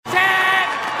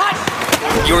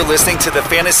You're listening to the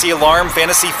Fantasy Alarm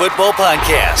Fantasy Football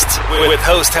Podcast with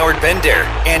host Howard Bender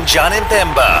and John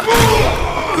Impemba.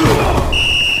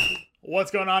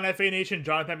 What's going on, FA Nation?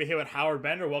 John Impemba here with Howard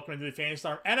Bender. Welcome to the Fantasy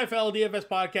Alarm NFL DFS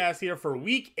Podcast here for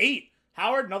Week 8.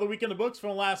 Howard, another week in the books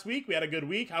from last week. We had a good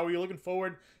week. How are you looking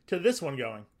forward to this one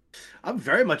going? I'm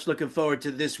very much looking forward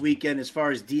to this weekend as far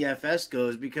as DFS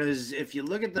goes, because if you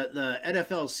look at the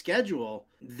NFL schedule,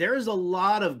 there's a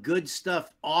lot of good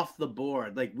stuff off the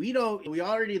board. Like we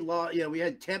already lost, we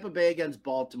had Tampa Bay against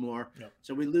Baltimore. Yep.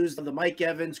 So we lose the Mike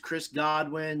Evans, Chris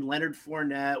Godwin, Leonard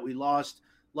Fournette. We lost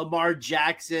Lamar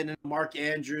Jackson and Mark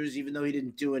Andrews, even though he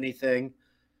didn't do anything.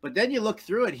 But then you look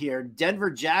through it here.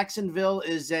 Denver-Jacksonville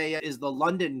is the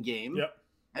London game. Yep.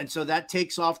 And so that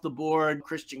takes off the board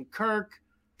Christian Kirk,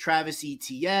 Travis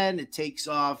Etienne. It takes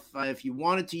off if you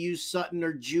wanted to use Sutton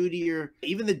or Judy or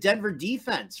even the Denver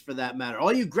defense for that matter.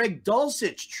 All you Greg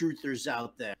Dulcich truthers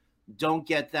out there don't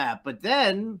get that. But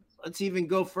then let's even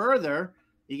go further.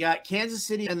 You got Kansas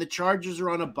City and the Chargers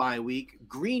are on a bye week.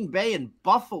 Green Bay and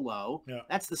Buffalo. Yeah.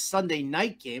 That's the Sunday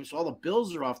night game. So all the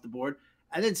Bills are off the board.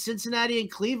 And then Cincinnati and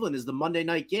Cleveland is the Monday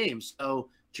night game. So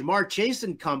Jamar Chase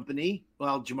and company.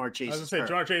 Well, Jamar Chase. I was going to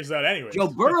say, Jamar Chase is out anyway. Joe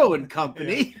Burrow and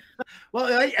company. Yeah.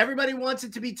 Well, everybody wants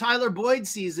it to be Tyler Boyd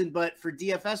season, but for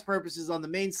DFS purposes on the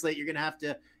main slate, you're going to have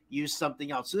to use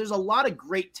something else. So there's a lot of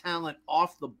great talent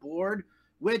off the board,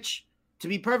 which, to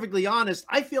be perfectly honest,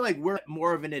 I feel like we're at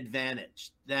more of an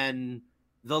advantage than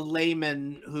the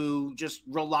layman who just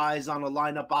relies on a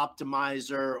lineup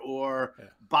optimizer or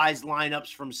buys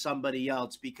lineups from somebody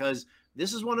else, because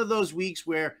this is one of those weeks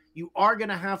where you are going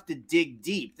to have to dig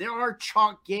deep. There are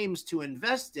chalk games to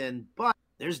invest in, but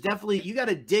there's definitely, you got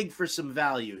to dig for some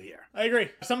value here. I agree.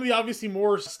 Some of the obviously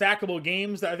more stackable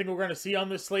games that I think we're going to see on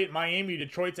this slate, Miami,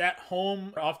 Detroit's at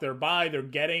home off their bye. They're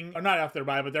getting, or not off their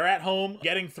bye, but they're at home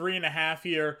getting 3.5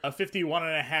 here, a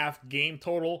 51.5 game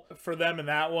total for them in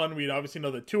that one. We obviously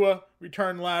know that Tua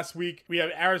returned last week. We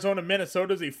have Arizona,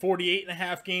 Minnesota's a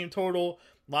 48.5 game total.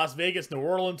 Las Vegas, New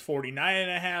Orleans,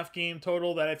 49.5 game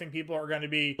total that I think people are going to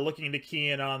be looking to key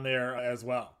in on there as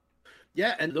well.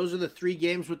 Yeah, and those are the 3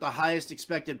 games with the highest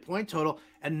expected point total,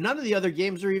 and none of the other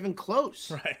games are even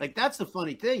close. Right. Like, that's the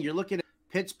funny thing. You're looking at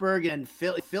Pittsburgh and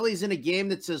Philly. Philly's in a game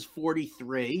that says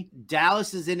 43.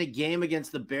 Dallas is in a game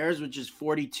against the Bears, which is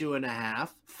 42.5.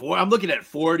 I'm looking at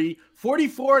 40,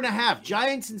 44.5.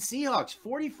 Giants and Seahawks,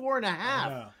 44.5.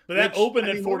 Yeah. But that opened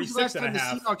at 46.5. Last time the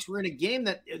Seahawks were in a game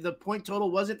that the point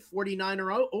total wasn't 49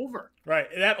 or over. Right.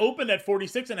 That opened at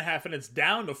 46.5, and it's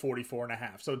down to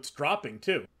 44.5. So it's dropping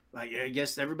too. I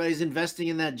guess everybody's investing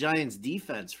in that Giants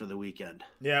defense for the weekend.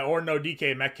 Yeah, or no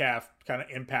DK Metcalf kind of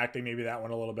impacting maybe that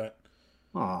one a little bit.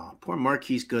 Oh, poor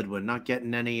Marquise Goodwin not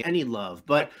getting any love.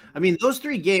 But, I mean, those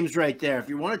 3 games right there, if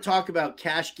you want to talk about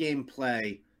cash game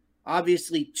play,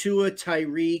 obviously Tua,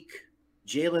 Tyreek,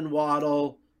 Jalen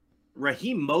Waddle,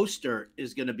 Raheem Mostert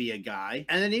is going to be a guy.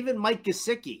 And then even Mike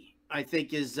Gesicki, I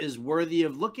think, is worthy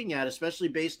of looking at, especially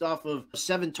based off of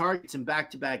 7 targets in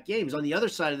back-to-back games. On the other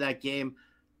side of that game,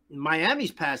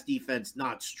 Miami's pass defense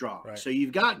not strong. Right. So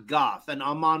you've got Goff and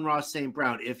Amon-Ra St.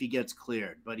 Brown if he gets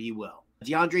cleared, but he will.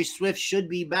 DeAndre Swift should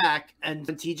be back, and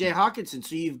TJ Hawkinson.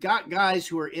 So you've got guys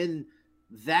who are in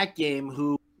that game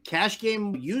who cash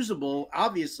game usable,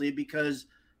 obviously, because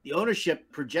the ownership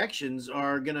projections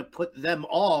are going to put them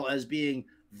all as being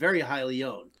very highly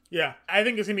owned. Yeah, I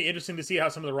think it's going to be interesting to see how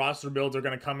some of the roster builds are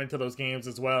going to come into those games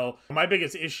as well. My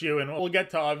biggest issue, and we'll get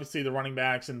to obviously the running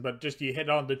backs, but just you hit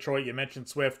on Detroit, you mentioned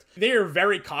Swift. They are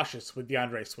very cautious with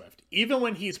DeAndre Swift. Even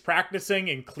when he's practicing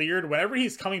and cleared, whenever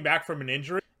he's coming back from an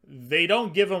injury, they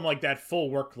don't give him like that full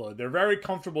workload. They're very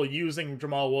comfortable using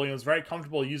Jamal Williams, very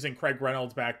comfortable using Craig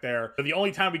Reynolds back there. But the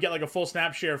only time we get like a full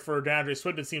snap share for DeAndre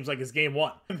Swift, it seems like, is game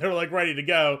 1. They're like ready to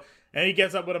go. And he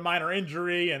gets up with a minor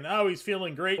injury, and he's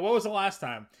feeling great. What was the last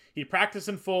time? He practiced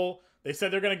in full. They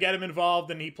said they're going to get him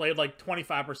involved, and he played like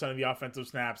 25% of the offensive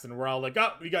snaps. And we're all like,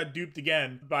 we got duped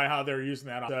again by how they're using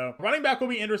that. So running back will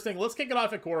be interesting. Let's kick it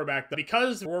off at quarterback, though,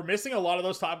 because we're missing a lot of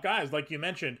those top guys, like you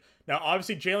mentioned. Now,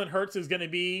 obviously, Jalen Hurts is going to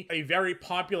be a very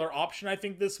popular option, I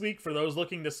think, this week for those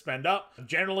looking to spend up.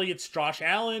 Generally, it's Josh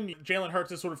Allen. Jalen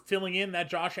Hurts is sort of filling in that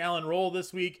Josh Allen role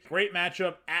this week. Great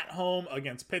matchup at home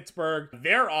against Pittsburgh.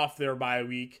 They're off their bye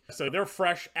week, so they're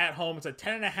fresh at home. It's a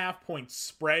 10.5 point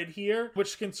spread here,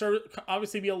 which can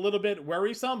obviously be a little bit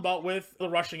worrisome, but with the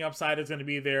rushing upside is going to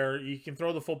be there. You can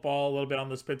throw the football a little bit on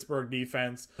this Pittsburgh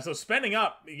defense. So spending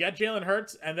up, you got Jalen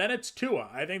Hurts, and then it's Tua.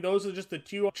 I think those are just the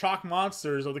 2 chalk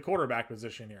monsters of the quarterback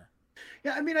position here.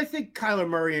 Yeah, I mean, I think Kyler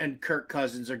Murray and Kirk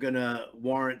Cousins are going to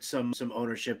warrant some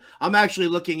ownership. I'm actually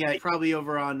looking at probably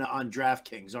over on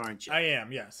DraftKings, aren't you? I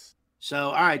am, yes.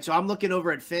 So, all right. So I'm looking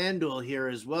over at FanDuel here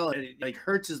as well. And like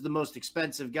Hurts is the most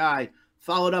expensive guy,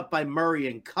 followed up by Murray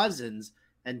and Cousins.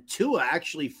 And Tua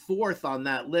actually fourth on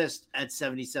that list at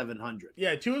 7,700.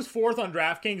 Yeah, Tua's fourth on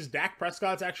DraftKings. Dak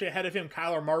Prescott's actually ahead of him.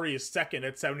 Kyler Murray is second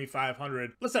at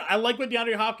 7,500. Listen, I like what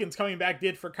DeAndre Hopkins coming back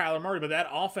did for Kyler Murray, but that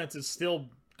offense is still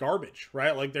garbage,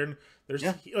 right? Like like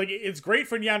it's great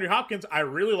for DeAndre Hopkins. I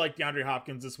really like DeAndre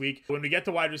Hopkins this week. When we get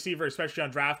to wide receiver, especially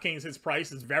on DraftKings, his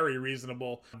price is very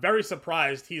reasonable. Very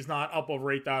surprised he's not up over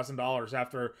 $8,000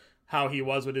 after how he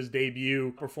was with his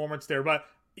debut performance there. But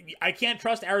I can't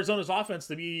trust Arizona's offense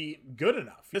to be good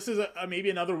enough. This is maybe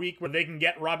another week where they can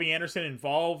get Robbie Anderson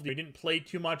involved. He didn't play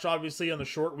too much, obviously, on the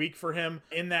short week for him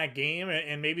in that game,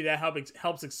 and maybe that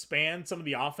helps expand some of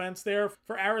the offense there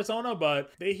for Arizona,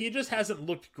 but he just hasn't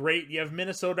looked great. You have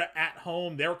Minnesota at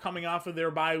home. They're coming off of their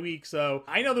bye week, so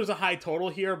I know there's a high total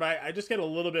here, but I just get a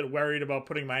little bit worried about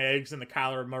putting my eggs in the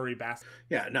Kyler Murray basket.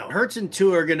 Yeah, no, Hurts and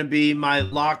Tua are going to be my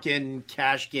lock-in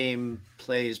cash game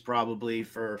plays probably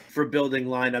for building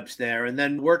lineups there, and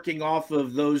then working off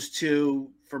of those two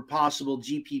for possible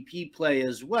GPP play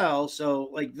as well. So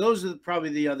like those are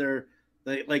probably the other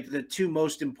like the two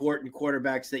most important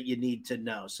quarterbacks that you need to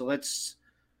know. So let's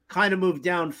kind of move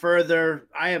down further.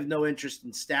 I have no interest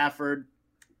in Stafford.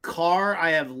 Carr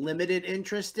I have limited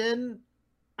interest in.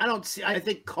 I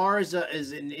think Carr is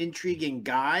an intriguing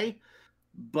guy,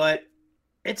 but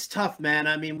it's tough, man.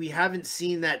 I mean, we haven't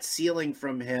seen that ceiling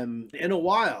from him in a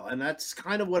while, and that's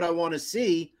kind of what I want to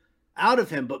see out of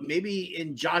him. But maybe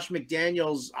in Josh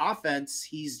McDaniels' offense,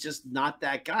 he's just not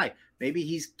that guy. Maybe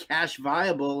he's cash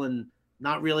viable and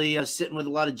not really sitting with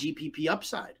a lot of GPP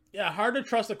upside. Yeah, hard to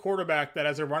trust a quarterback that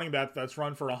has a running back that's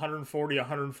run for 140, and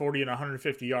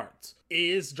 150 yards.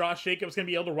 Is Josh Jacobs going to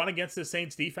be able to run against the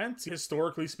Saints defense?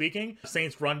 Historically speaking,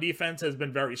 Saints run defense has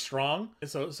been very strong.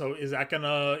 So is that going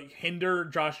to hinder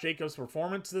Josh Jacobs'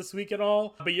 performance this week at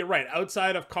all? But you're right.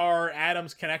 Outside of Carr,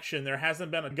 Adams connection, there hasn't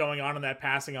been going on in that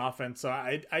passing offense. So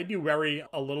I do worry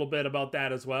a little bit about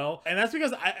that as well. And that's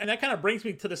because, and that kind of brings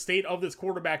me to the state of this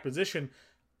quarterback position.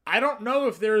 I don't know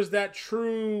if there's that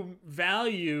true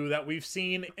value that we've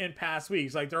seen in past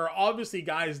weeks. Like, there are obviously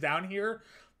guys down here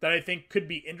that I think could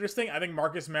be interesting. I think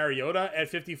Marcus Mariota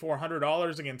at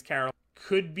 $5,400 against Carolina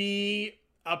could be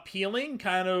appealing,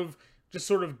 kind of just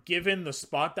sort of given the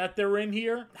spot that they're in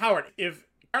here. Howard, if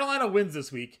Carolina wins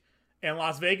this week and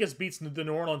Las Vegas beats the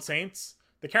New Orleans Saints,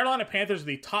 the Carolina Panthers are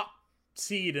the top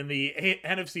seed in the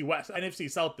NFC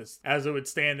South as it would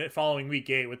stand following week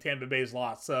 8 with Tampa Bay's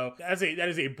loss. So that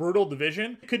is a brutal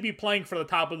division. Could be playing for the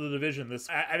top of the division.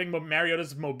 I think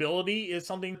Mariota's mobility is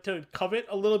something to covet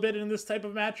a little bit in this type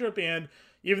of matchup. And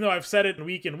even though I've said it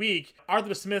week,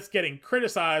 Arthur Smith's getting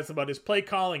criticized about his play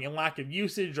calling and lack of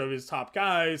usage of his top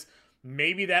guys.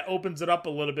 Maybe that opens it up a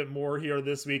little bit more here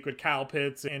this week with Kyle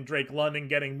Pitts and Drake London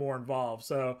getting more involved.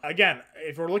 So again,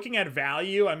 if we're looking at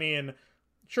value, I mean,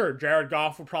 sure, Jared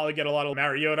Goff will probably get a lot of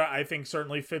Mariota. I think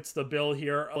certainly fits the bill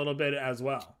here a little bit as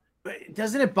well. But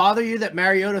doesn't it bother you that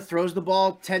Mariota throws the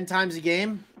ball 10 times a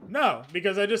game? No,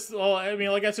 because like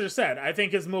I just said, I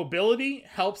think his mobility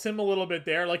helps him a little bit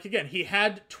there. Like, again, he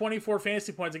had 24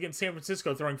 fantasy points against San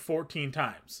Francisco throwing 14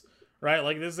 times, right?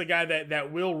 Like, this is a guy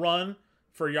that will run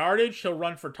for yardage. He'll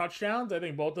run for touchdowns. I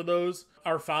think both of those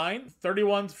are fine.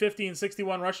 31, 50, and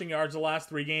 61 rushing yards the last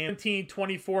 3 games. 17,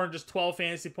 24, and just 12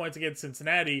 fantasy points against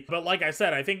Cincinnati. But like I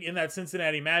said, I think in that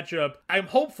Cincinnati matchup, I'm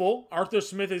hopeful Arthur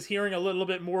Smith is hearing a little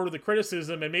bit more of the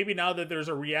criticism, and maybe now that there's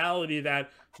a reality that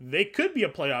they could be a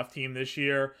playoff team this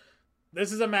year,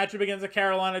 this is a matchup against a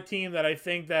Carolina team that I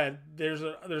think that there's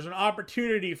an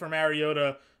opportunity for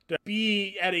Mariota to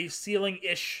be at a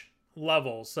ceiling-ish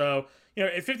level. So, you know,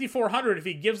 at 5,400, if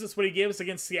he gives us what he gave us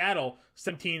against Seattle,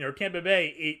 17, or Tampa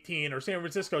Bay, 18, or San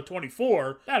Francisco,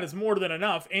 24, that is more than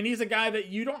enough. And he's a guy that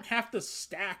you don't have to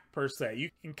stack, per se. You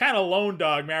can kind of loan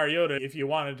dog Mariota if you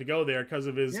wanted to go there because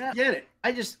of his... Yeah,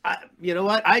 I get it. You know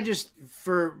what?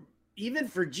 Even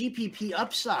for GPP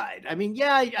upside, I mean,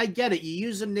 yeah, I get it. You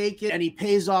use him naked, and he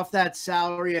pays off that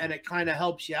salary, and it kind of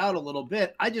helps you out a little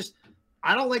bit. I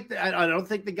don't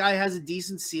think the guy has a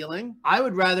decent ceiling. I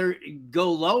would rather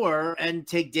go lower and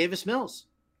take Davis Mills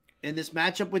in this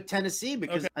matchup with Tennessee,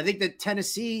 because I think that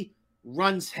Tennessee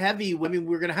runs heavy. I mean,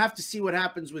 we're going to have to see what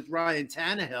happens with Ryan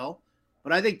Tannehill,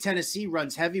 but I think Tennessee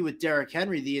runs heavy with Derrick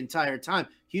Henry the entire time.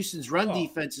 Houston's run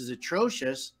defense is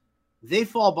atrocious. They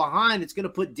fall behind. It's going to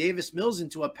put Davis Mills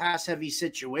into a pass-heavy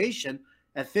situation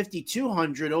at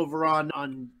 5,200 over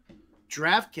on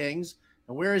DraftKings.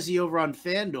 And where is he over on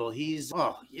FanDuel? He's,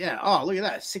 look at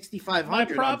that, 6,500. My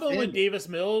problem with Davis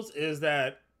Mills is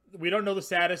that we don't know the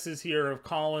statuses here of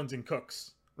Collins and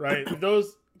Cooks, right?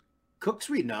 Cooks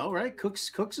we know, right?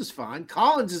 Cooks is fine.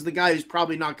 Collins is the guy who's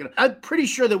probably not going to. I'm pretty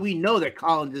sure that we know that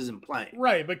Collins isn't playing.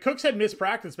 Right, but Cooks had missed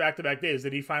practice back-to-back days.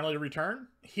 Did he finally return?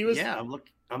 He was. Yeah,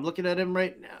 I'm looking at him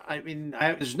right now. I mean,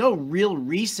 there's no real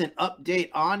recent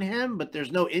update on him, but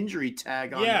there's no injury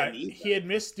tag on him either. He had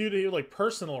missed due to like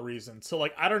personal reasons. So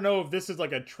like I don't know if this is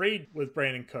like a trade with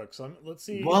Brandon Cooks. Let's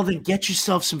see. Well, then get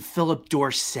yourself some Philip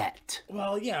Dorsett.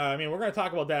 Well, yeah, I mean we're gonna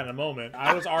talk about that in a moment.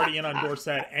 I was already in on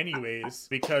Dorsett anyways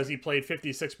because he played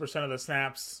 56% of the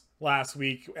snaps last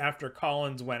week after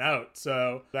Collins went out.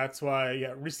 So that's why,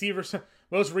 yeah, receivers.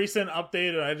 Most recent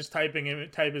update, I just type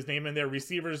his name in there.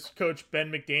 Receivers coach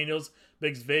Ben McDaniels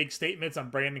makes vague statements on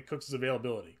Brandon Cooks'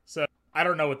 availability. So I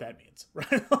don't know what that means,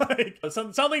 right? Like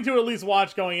something to at least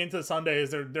watch going into Sunday is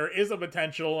there is a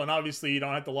potential, and obviously you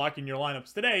don't have to lock in your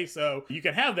lineups today, so you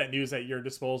can have that news at your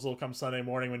disposal come Sunday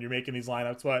morning when you're making these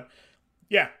lineups. But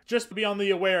yeah, just be on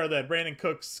the aware that Brandon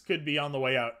Cooks could be on the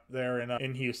way out there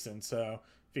in Houston. So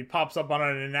if he pops up on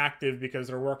an inactive because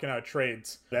they're working out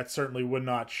trades, that certainly would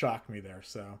not shock me there.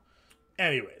 So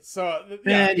anyways,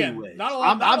 again, not a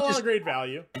lot of great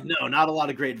value. No, not a lot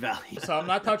of great value. So I'm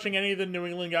not touching any of the New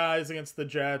England guys against the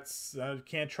Jets. I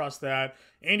can't trust that.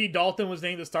 Andy Dalton was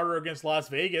named the starter against Las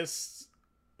Vegas,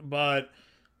 but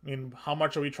I mean, how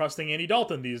much are we trusting Andy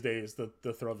Dalton these days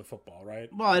to throw the football, right?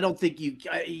 Well, I don't think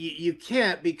you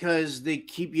can't because they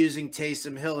keep using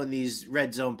Taysom Hill in these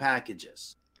red zone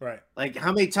packages. Right. Like,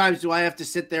 how many times do I have to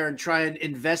sit there and try and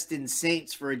invest in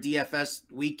Saints for a DFS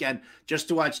weekend just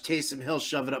to watch Taysom Hill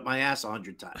shove it up my ass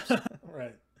 100 times?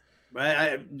 Right. Right. I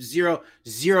have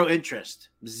zero interest.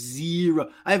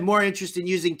 Zero. I have more interest in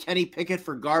using Kenny Pickett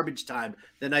for garbage time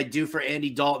than I do for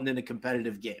Andy Dalton in a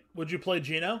competitive game. Would you play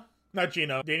Daniel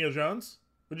Jones?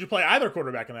 Would you play either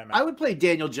quarterback in that match? I would play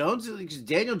Daniel Jones because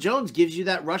Daniel Jones gives you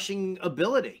that rushing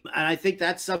ability. And I think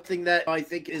that's something that I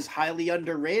think is highly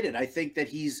underrated. I think that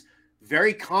he's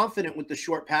very confident with the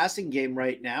short passing game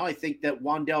right now. I think that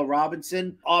Wan'Dale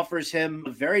Robinson offers him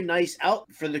a very nice out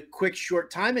for the quick,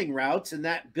 short timing routes, and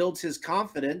that builds his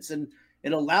confidence, and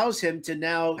it allows him to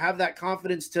now have that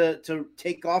confidence to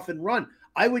take off and run.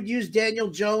 I would use Daniel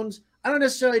Jones. I don't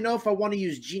necessarily know if I want to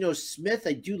use Geno Smith.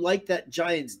 I do like that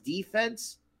Giants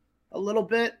defense a little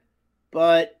bit,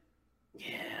 but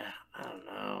yeah, I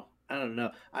don't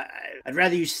know. I'd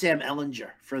rather use Sam Ellinger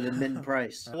for the min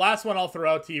price. The last one I'll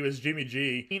throw out to you is Jimmy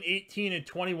G. 18 and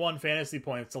 21 fantasy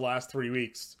points the last 3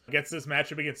 weeks. Gets this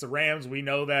matchup against the Rams. We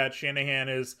know that Shanahan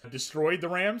has destroyed the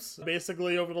Rams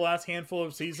basically over the last handful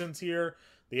of seasons here.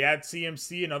 They add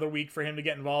CMC, another week for him to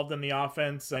get involved in the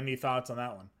offense. Any thoughts on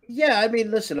that one? Yeah, I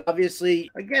mean, listen, obviously,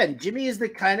 again, Jimmy is the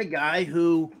kind of guy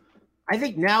who I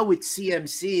think now with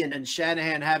CMC and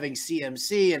Shanahan having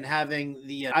CMC and having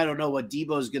the, I don't know what if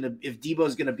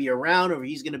Debo's going to be around or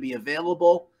he's going to be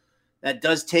available, that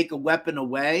does take a weapon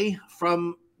away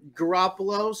from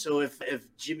Garoppolo. So if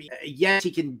Jimmy, yes,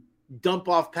 he can dump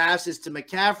off passes to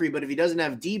McCaffrey, but if he doesn't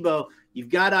have Debo, you've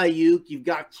got Ayuk, you've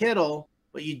got Kittle,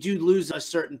 but you do lose a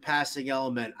certain passing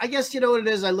element. I guess you know what it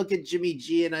is. I look at Jimmy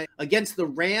G and against the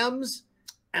Rams,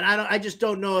 and I just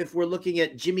don't know if we're looking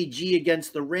at Jimmy G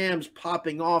against the Rams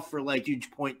popping off for like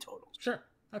huge point totals. Sure,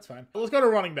 that's fine. Let's go to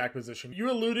running back position. You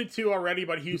alluded to already,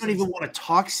 but Houston. You don't even want to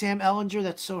talk Sam Ellinger?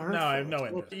 That's so hurtful. No, I have no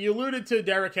interest. You alluded to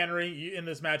Derrick Henry in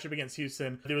this matchup against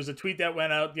Houston. There was a tweet that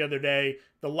went out the other day.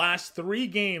 The last 3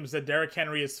 games that Derrick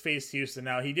Henry has faced Houston.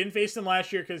 Now, he didn't face them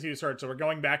last year because he was hurt, so we're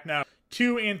going back now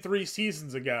 2 and 3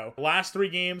 seasons ago. The last 3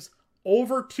 games,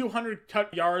 over 200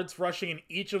 yards rushing in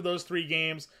each of those 3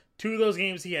 games. 2 of those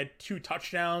games, he had 2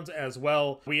 touchdowns as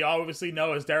well. We obviously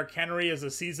know as Derrick Henry, as the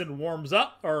season warms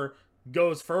up or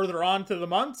goes further on to the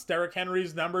months, Derrick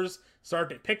Henry's numbers start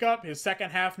to pick up. His second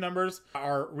half numbers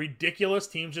are ridiculous.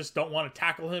 Teams just don't want to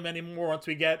tackle him anymore once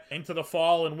we get into the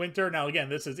fall and winter. Now, again,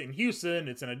 this is in Houston.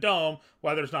 It's in a dome.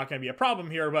 Weather's not going to be a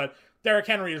problem here, but Derrick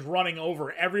Henry is running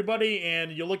over everybody,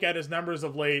 and you look at his numbers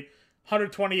of late,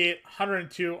 128,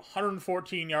 102,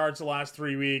 114 yards the last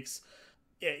 3 weeks.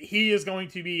 He is going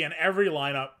to be in every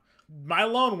lineup. My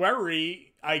lone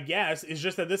worry, I guess, is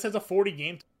just that this has a 40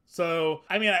 game. So,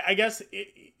 I mean, I guess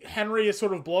Henry is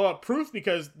sort of blow-up proof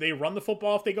because they run the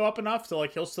football if they go up enough. So,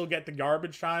 like, he'll still get the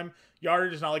garbage time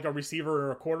yardage. It's not like a receiver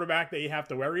or a quarterback that you have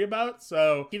to worry about.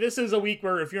 So, this is a week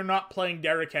where if you're not playing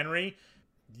Derrick Henry,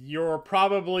 you're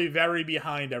probably very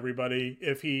behind everybody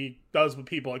if he does what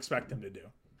people expect him to do.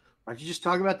 Why don't you just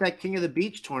talk about that King of the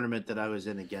Beach tournament that I was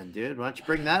in again, dude? Why don't you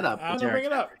bring that up? I'm going to bring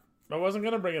it up. I wasn't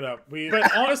going to bring it up.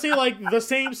 But honestly, like, the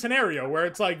same scenario where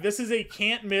it's like, this is a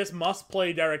can't-miss,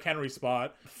 must-play Derrick Henry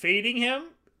spot. Fading him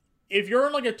If you're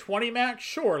in like a 20 max,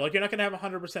 sure. Like you're not going to have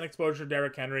 100% exposure to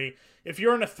Derrick Henry. If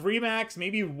you're in a 3 max,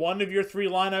 maybe one of your 3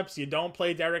 lineups, you don't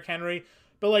play Derrick Henry.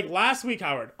 But like last week,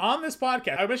 Howard, on this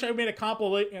podcast, I wish I made a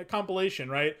compilation,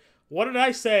 right? What did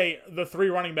I say the 3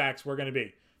 running backs were going to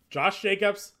be? Josh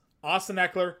Jacobs, Austin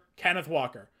Eckler, Kenneth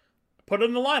Walker. Put it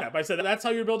in the lineup. I said that's how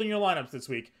you're building your lineups this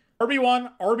week.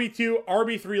 RB1, RB2,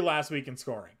 RB3 last week in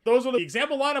scoring. Those were the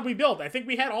example lineup we built. I think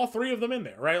we had all 3 of them in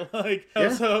there, right?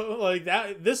 So like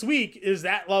that this week is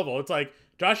that level. It's like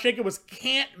Josh Jacobs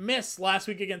can't miss last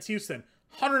week against Houston,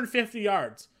 150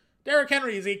 yards. Derrick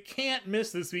Henry is a can't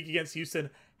miss this week against Houston.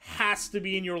 Has to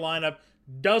be in your lineup.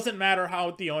 Doesn't matter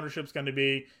how the ownership's going to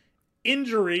be.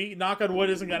 Injury, knock on wood,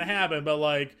 isn't going to happen, but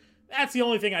like that's the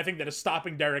only thing I think that is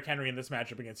stopping Derrick Henry in this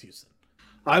matchup against Houston.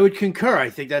 I would concur. I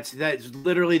think that's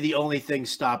literally the only thing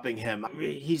stopping him. I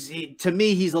mean, to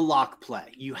me, he's a lock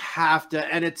play. You have to,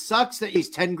 and it sucks that he's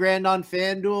 10 grand on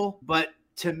FanDuel, but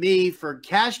to me, for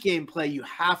cash game play, you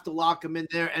have to lock him in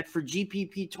there. And for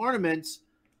GPP tournaments,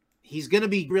 he's going to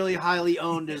be really highly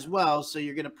owned as well. So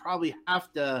you're going to probably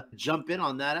have to jump in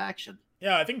on that action.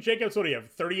 Yeah, I think Jacobs, what do you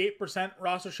have, 38%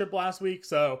 rostership last week?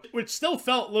 So, which still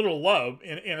felt a little low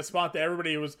in a spot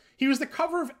that he was the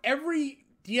cover of every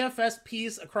DFS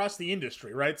piece across the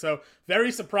industry, right? So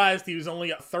very surprised he was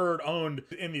only a 3rd owned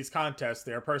in these contests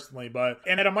there personally,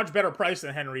 and at a much better price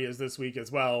than Henry is this week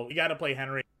as well. You got to play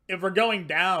Henry. If we're going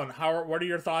down, what are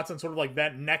your thoughts on sort of like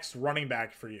that next running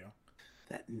back for you?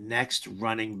 That next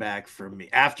running back for me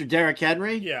after Derrick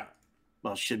Henry? Yeah.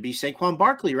 Well, should be Saquon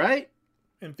Barkley, right?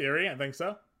 In theory, I think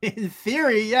so. In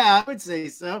theory, yeah, I would say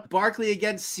so. Barkley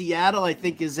against Seattle, I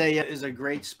think, is a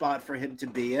great spot for him to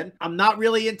be in. I'm not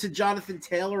really into Jonathan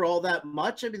Taylor all that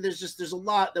much. I mean, there's a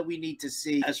lot that we need to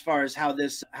see as far as how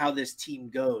this team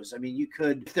goes. I mean,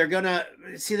 if they're gonna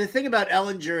see, the thing about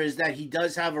Ellinger is that he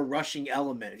does have a rushing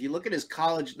element. If you look at his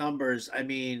college numbers, I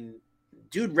mean,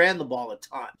 dude ran the ball a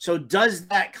ton. So does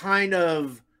that kind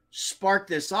of spark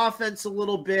this offense a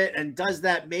little bit, and does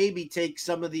that maybe take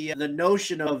some of the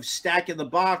notion of stacking the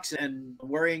box and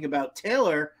worrying about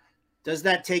Taylor? Does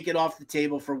that take it off the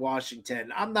table for Washington?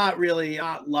 I'm not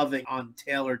loving on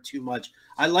Taylor too much.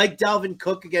 I like Dalvin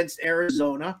Cook against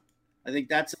Arizona. I think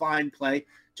that's a fine play.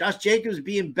 Josh Jacobs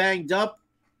being banged up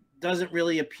doesn't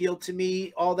really appeal to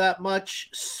me all that much.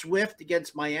 Swift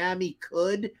against Miami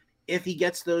could, if he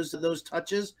gets those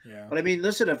touches. Yeah. But I mean,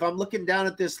 listen, if I'm looking down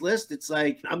at this list, it's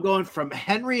like I'm going from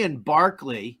Henry and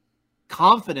Barkley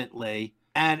confidently,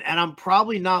 and I'm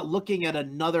probably not looking at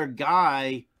another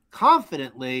guy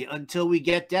confidently until we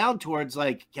get down towards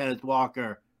like Kenneth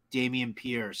Walker, Dameon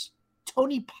Pierce,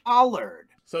 Tony Pollard.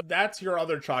 So that's your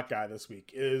other chalk guy this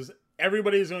week. Is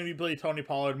everybody's going to be playing Tony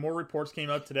Pollard. More reports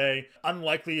came out today.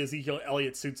 Unlikely Ezekiel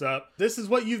Elliott suits up. This is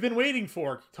what you've been waiting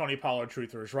for, Tony Pollard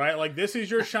truthers, right? Like, this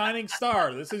is your shining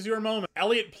star. This is your moment.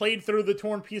 Elliott played through the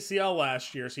torn PCL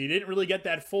last year, so you didn't really get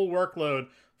that full workload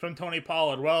from Tony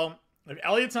Pollard. Well, if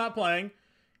Elliott's not playing,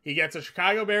 he gets a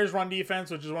Chicago Bears run defense,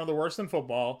 which is one of the worst in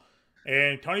football.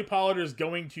 And Tony Pollard is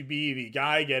going to be the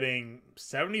guy getting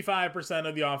 75%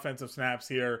 of the offensive snaps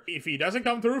here. If he doesn't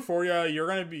come through for you,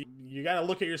 you got to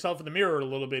look at yourself in the mirror a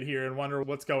little bit here and wonder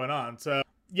what's going on. So,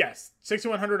 yes,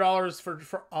 $6,100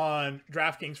 for on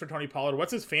DraftKings for Tony Pollard.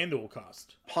 What's his FanDuel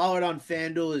cost? Pollard on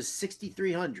FanDuel is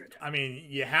 $6,300. I mean,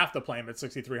 you have to play him at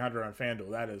 $6,300 on FanDuel.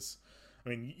 That is, I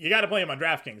mean, you got to play him on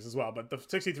DraftKings as well, but the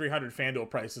 $6,300 FanDuel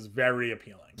price is very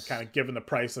appealing, kind of given the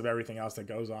price of everything else that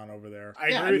goes on over there. I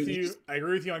agree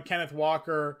with you on Kenneth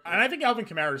Walker, and I think Alvin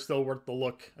Kamara is still worth the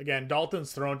look. Again,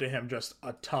 Dalton's thrown to him just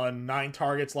a ton. 9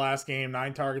 targets last game,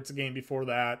 9 targets the game before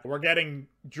that. We're getting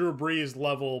Drew Brees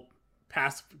level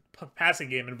passing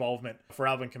game involvement for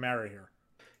Alvin Kamara here.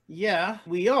 Yeah,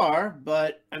 we are,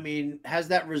 but I mean, has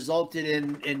that resulted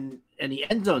in any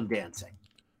end zone dancing?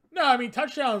 No, I mean,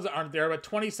 touchdowns aren't there, but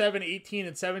 27, 18,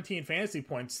 and 17 fantasy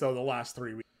points still the last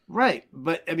 3 weeks. Right,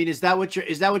 but I mean, is that what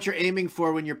you're aiming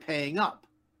for when you're paying up?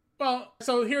 Well,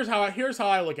 so here's how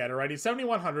I look at it, right? He's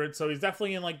 7,100, so he's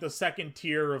definitely in like the second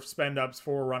tier of spend ups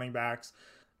for running backs.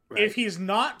 Right. If he's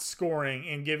not scoring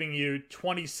and giving you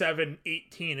 27,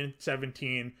 18, and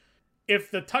 17,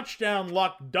 if the touchdown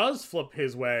luck does flip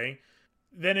his way,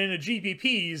 then in a GPP,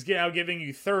 he's now giving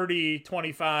you 30,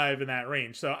 25 in that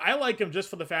range. So I like him just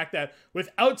for the fact that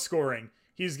without scoring,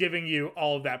 he's giving you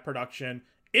all of that production.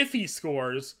 If he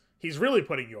scores, he's really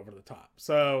putting you over the top.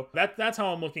 So that's how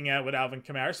I'm looking at with Alvin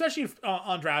Kamara, especially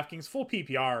on DraftKings, full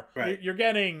PPR. Right. You're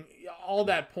getting all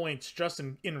that points just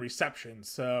in receptions.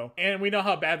 So, and we know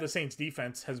how bad the Saints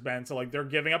defense has been. So like they're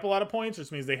giving up a lot of points,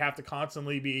 which means they have to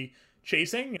constantly be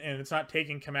chasing, and it's not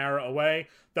taking Kamara away.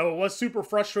 Though it was super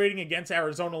frustrating against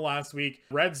Arizona last week.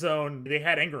 Red zone, they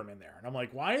had Ingram in there. And I'm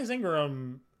like, why is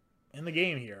Ingram in the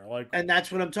game here? Like, and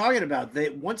that's what I'm talking about.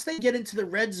 Once they get into the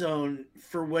red zone,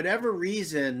 for whatever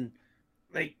reason,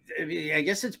 like, I mean, I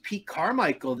guess it's Pete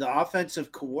Carmichael, the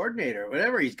offensive coordinator,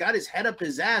 whatever. He's got his head up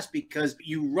his ass because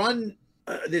you run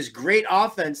this great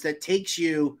offense that takes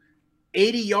you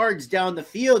 80 yards down the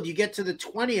field. You get to the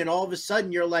 20, and all of a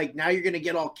sudden you're like, now you're going to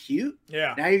get all cute.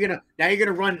 Yeah. Now you're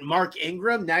gonna run Mark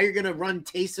Ingram. Now you're gonna run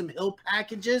Taysom Hill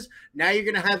packages. Now you're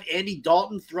gonna have Andy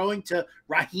Dalton throwing to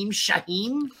Raheem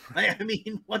Shaheem. I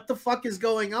mean, what the fuck is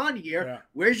going on here? Yeah.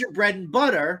 Where's your bread and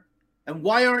butter? And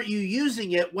why aren't you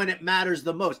using it when it matters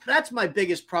the most? That's my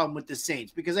biggest problem with the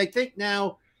Saints, because I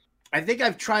think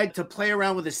I've tried to play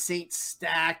around with a Saints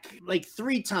stack like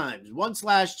 3 times. Once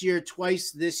last year, twice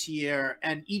this year,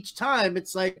 and each time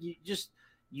it's like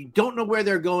you don't know where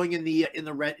they're going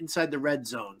inside the red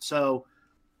zone. So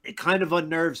it kind of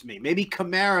unnerves me. Maybe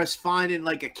Kamara's fine in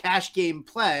like a cash game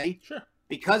play, sure,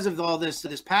 because of all this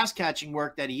pass catching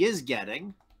work that he is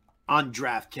getting on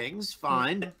DraftKings.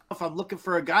 Fine. Mm-hmm. If I'm looking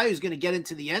for a guy who's going to get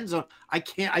into the end zone, I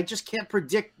just can't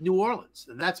predict New Orleans,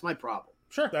 and that's my problem.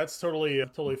 Sure, that's totally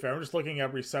fair. I'm just looking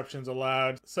at receptions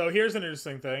allowed. So here's an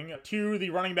interesting thing. To the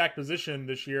running back position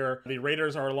this year, the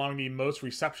Raiders are allowing the most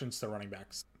receptions to running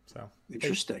backs. So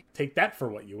interesting. Take that for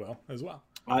what you will as well.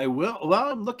 I will. Well,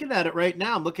 I'm looking at it right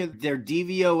now. I'm looking at their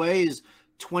DVOA is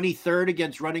 23rd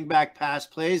against running back pass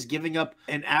plays, giving up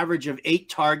an average of 8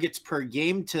 targets per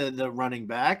game to the running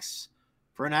backs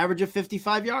for an average of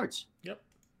 55 yards. Yep.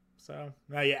 So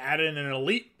now you add in an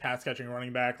elite pass catching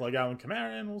running back like Alvin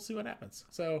Kamara, and we'll see what happens.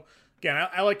 So again,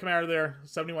 I like Kamara there,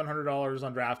 $7,100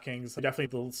 on DraftKings.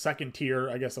 Definitely the second tier,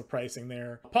 I guess, of pricing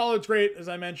there. Pollard's great, as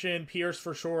I mentioned. Pierce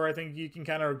for sure. I think you can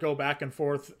kind of go back and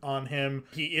forth on him.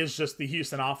 He is just the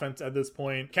Houston offense at this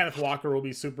point. Kenneth Walker will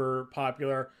be super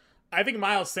popular. I think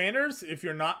Miles Sanders, if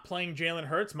you're not playing Jalen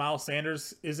Hurts, Miles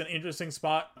Sanders is an interesting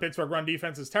spot. Pittsburgh run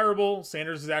defense is terrible.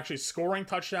 Sanders is actually scoring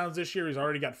touchdowns this year. He's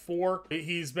already got 4.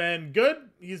 He's been good.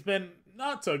 He's been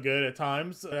not so good at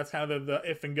times. That's kind of the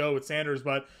if and go with Sanders.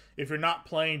 But if you're not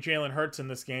playing Jalen Hurts in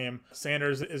this game,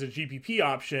 Sanders is a GPP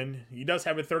option. He does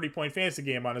have a 30-point fantasy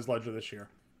game on his ledger this year.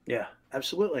 Yeah,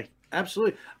 absolutely.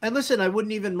 Absolutely. And listen, I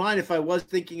wouldn't even mind if I was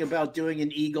thinking about doing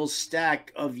an Eagles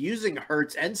stack of using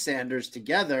Hurts and Sanders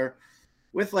together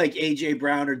with like A.J.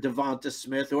 Brown or Devonta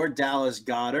Smith or Dallas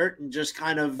Goedert, and just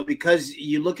kind of, because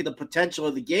you look at the potential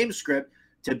of the game script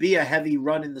to be a heavy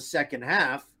run in the second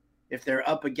half if they're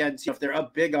up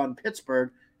big on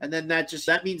Pittsburgh. And then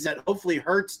that means that hopefully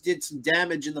Hurts did some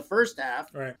damage in the first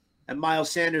half, right, and Miles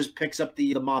Sanders picks up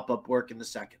the mop-up work in the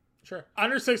second. Sure.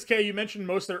 Under 6K, you mentioned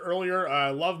Mostert earlier. I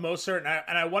love Mostert,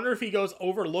 and I wonder if he goes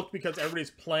overlooked because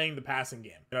everybody's playing the passing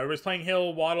game. Everybody's playing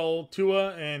Hill, Waddle,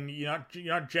 Tua, and you're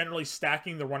not generally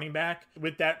stacking the running back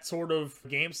with that sort of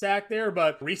game stack there.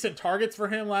 But recent targets for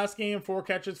him last game, 4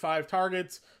 catches, 5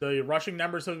 targets. The rushing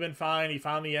numbers have been fine. He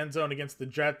found the end zone against the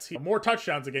Jets. More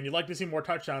touchdowns again. You'd like to see more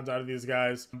touchdowns out of these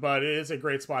guys, but it is a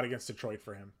great spot against Detroit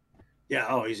for him.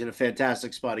 Yeah, he's in a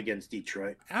fantastic spot against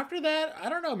Detroit. After that, I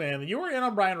don't know, man. You were in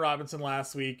on Brian Robinson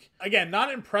last week. Again,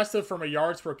 not impressive from a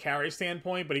yards per carry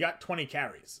standpoint, but he got 20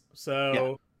 carries.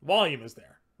 So volume is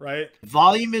there, right?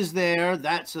 Volume is there.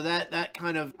 That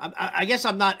kind of, I guess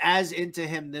I'm not as into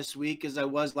him this week as I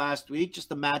was last week, just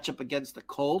the matchup against the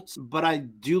Colts. But I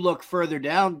do look further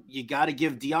down. You got to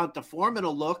give Deonta Foreman a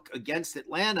look against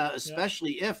Atlanta,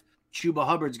 especially if Chuba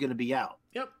Hubbard's going to be out.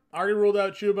 Yep. Already ruled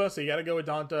out Chuba, so you got to go with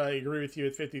Donta. I agree with you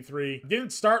at 53. Didn't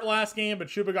start last game, but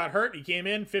Chuba got hurt. He came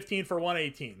in 15 for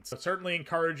 118. So certainly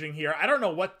encouraging here. I don't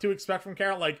know what to expect from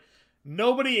Carroll. Like,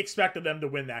 nobody expected them to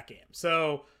win that game.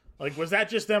 So, like, was that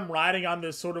just them riding on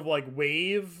this sort of, like,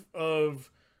 wave of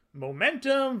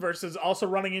momentum versus also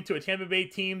running into a Tampa Bay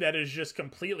team that is just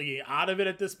completely out of it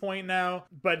at this point now?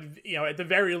 But, at the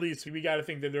very least, we got to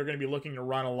think that they're going to be looking to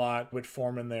run a lot with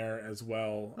Foreman there as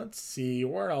well. Let's see,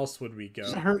 where else would we go?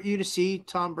 Does it hurt you to see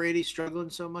Tom Brady struggling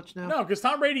so much now? No, because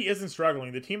Tom Brady isn't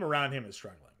struggling. The team around him is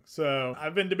struggling. So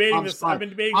I've been debating this. Fine. I've been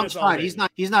debating Tom's this all fine. day.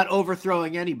 He's not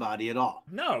overthrowing anybody at all.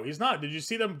 No, he's not. Did you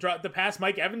see them drop the pass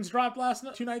Mike Evans dropped last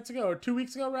night, 2 nights ago, or 2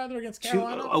 weeks ago rather, against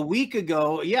Carolina? A week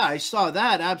ago, yeah, I saw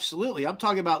that. Absolutely. I'm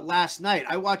talking about last night.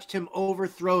 I watched him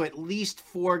overthrow at least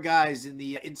 4 guys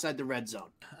inside the red zone.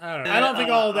 I don't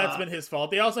think all of that's been his fault.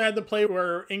 They also had the play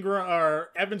where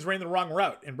Evans ran the wrong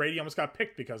route, and Brady almost got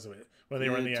picked because of it when they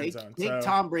were in the end zone. Take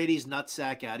Tom Brady's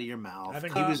nutsack out of your mouth. I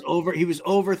think he was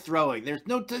overthrowing. There's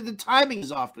the timing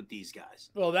is off with these guys.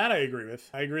 Well, that I agree with.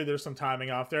 I agree there's some timing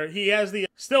off there. He has the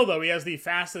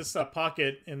fastest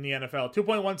pocket in the NFL,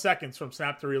 2.1 seconds from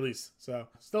snap to release. So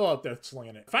still out there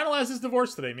slinging it. Finalized his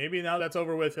divorce today. Maybe now that's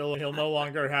over with. He'll no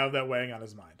longer have that weighing on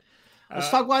his mind. Let's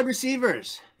talk wide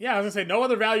receivers. Yeah, I was going to say, no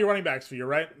other value running backs for you,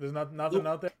 right? There's nothing out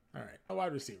there? All right.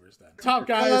 Wide receivers then. Top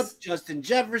guys. Justin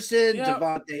Jefferson,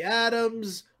 Devontae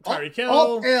Adams. Tyreek Hill.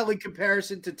 All pale in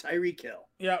comparison to Tyreek Hill.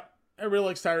 Yeah. Everybody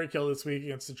likes Tyreek Hill this week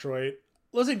against Detroit.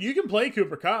 Listen, you can play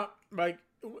Cooper Kupp. Like,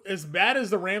 as bad as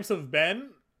the Rams have been,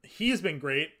 he's been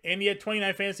great, and he had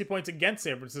 29 fantasy points against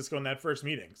San Francisco in that first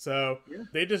meeting. So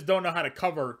They just don't know how to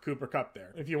cover Cooper Kupp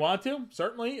there. If you want to,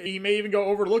 certainly. He may even go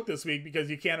overlooked this week because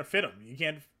you can't fit him. You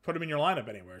can't put him in your lineup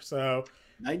anywhere. So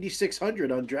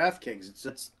 9,600 on DraftKings.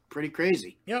 That's pretty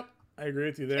crazy. Yep, I agree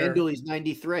with you there. FanDuel, he's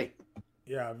 93.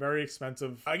 Yeah, very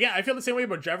expensive. Again, I feel the same way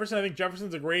about Jefferson. I think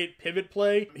Jefferson's a great pivot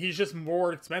play. He's just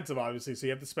more expensive, obviously, so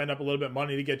you have to spend up a little bit of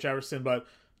money to get Jefferson, but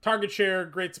target share,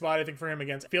 great spot, I think, for him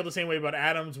against. I feel the same way about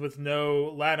Adams with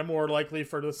no Lattimore likely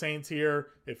for the Saints here.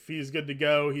 If he's good to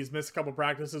go, he's missed a couple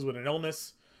practices with an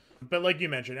illness. But like you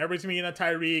mentioned, everybody's going to be in a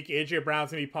Tyreek. A.J.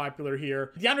 Brown's going to be popular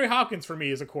here. DeAndre Hopkins, for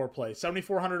me, is a core play.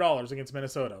 $7,400 against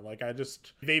Minnesota.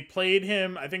 They played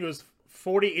him, I think it was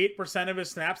 48% of his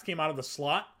snaps came out of the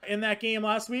slot in that game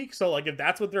last week. So, if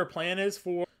that's what their plan is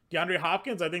for DeAndre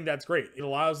Hopkins, I think that's great. It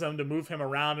allows them to move him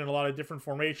around in a lot of different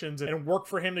formations and work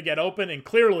for him to get open. And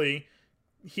clearly,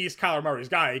 he's Kyler Murray's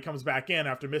guy. He comes back in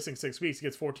after missing 6 weeks. He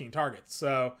gets 14 targets.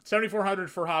 So $7,400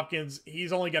 for Hopkins.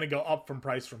 He's only going to go up from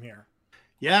price from here.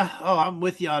 Yeah. Oh, I'm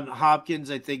with you on Hopkins.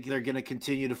 I think they're going to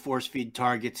continue to force feed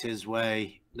targets his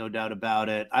way. No doubt about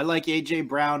it. I like A.J.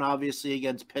 Brown, obviously,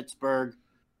 against Pittsburgh.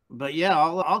 But yeah,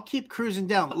 I'll keep cruising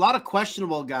down. A lot of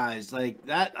questionable guys like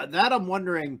that. I'm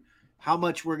wondering how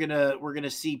much we're gonna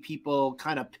see people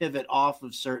kind of pivot off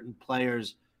of certain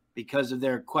players because of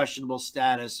their questionable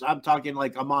status. I'm talking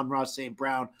like Amon-Ra St.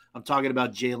 Brown. I'm talking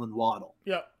about Jalen Waddle.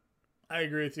 Yep, I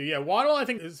agree with you. Yeah, Waddle I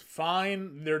think is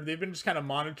fine. They've been just kind of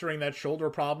monitoring that shoulder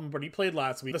problem, but he played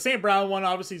last week. The St. Brown one,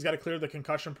 obviously, he's got to clear the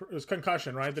concussion. It was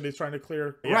concussion, right? That he's trying to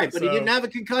clear. Yeah, right, but he didn't have a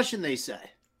concussion, they say.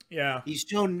 Yeah. He's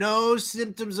shown no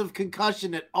symptoms of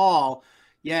concussion at all,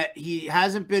 yet he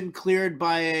hasn't been cleared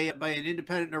by an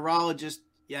independent neurologist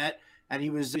yet, and he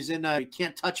was in a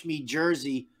can't touch me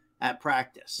jersey at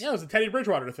practice. Yeah, it was a Teddy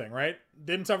Bridgewater thing, right?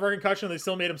 Didn't suffer a concussion, they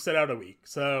still made him sit out a week.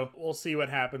 So we'll see what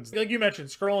happens. Like you mentioned,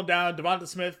 scrolling down, Devonta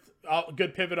Smith,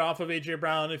 good pivot off of A.J.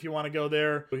 Brown if you want to go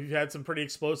there. We've had some pretty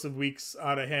explosive weeks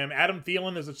out of him. Adam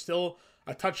Thielen is still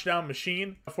a touchdown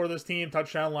machine for this team.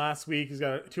 Touchdown last week. He's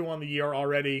got 2 on the year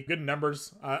already. Good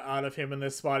numbers out of him in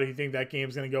this spot. If you think that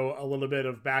game's going to go a little bit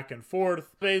of back and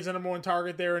forth. Bay's the number 1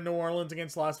 target there in New Orleans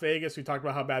against Las Vegas. We talked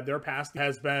about how bad their pass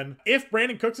has been. If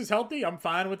Brandon Cooks is healthy, I'm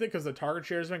fine with it because the target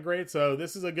share has been great. So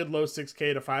this is a good low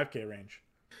 6K to 5K range.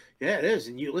 Yeah, it is.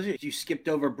 And you skipped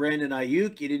over Brandon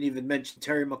Ayuk. You didn't even mention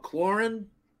Terry McLaurin.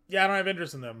 Yeah, I don't have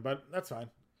interest in them, but that's fine.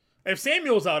 If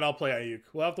Samuel's out, I'll play Ayuk.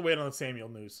 We'll have to wait on the Samuel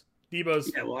news.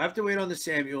 Debo's. Yeah, we'll have to wait on the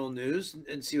Samuel news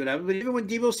and see what happens. But even when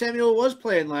Debo Samuel was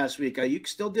playing last week, Ayuk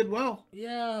still did well.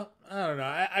 Yeah, I don't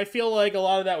know. I feel like a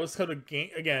lot of that was sort of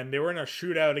again, they were in a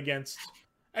shootout against.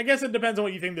 I guess it depends on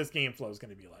what you think this game flow is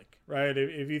going to be like, right?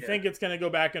 If you think it's going to go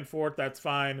back and forth, that's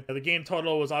fine. The game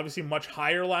total was obviously much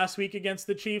higher last week against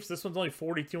the Chiefs. This one's only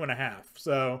 42.5.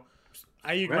 So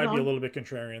Ayuk might be a little bit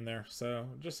contrarian there. So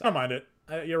just don't mind it.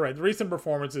 You're right. The recent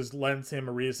performances lends him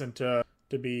a reason to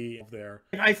be there.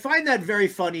 I find that very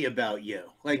funny about you.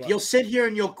 Like, you'll sit here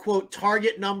and you'll quote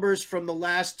target numbers from the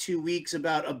last 2 weeks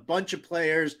about a bunch of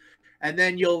players, and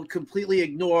then you'll completely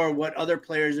ignore what other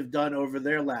players have done over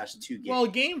their last 2 games. Well,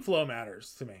 game flow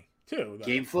matters to me, too. Though.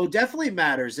 Game flow definitely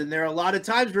matters, and there are a lot of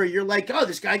times where you're like, oh,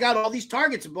 this guy got all these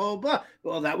targets, blah, blah, blah.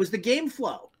 Well, that was the game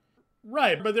flow.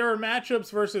 Right, but there are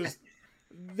matchups versus...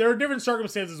 There are different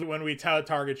circumstances when we tout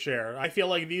target share. I feel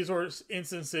like these were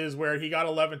instances where he got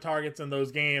 11 targets in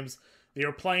those games. They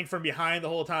were playing from behind the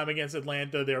whole time against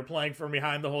Atlanta. They were playing from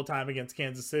behind the whole time against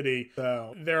Kansas City.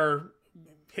 So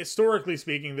historically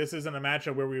speaking, this isn't a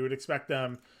matchup where we would expect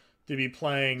them to be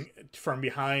playing from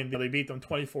behind. They beat them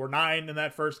 24-9 in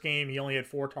that first game. He only had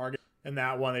 4 targets in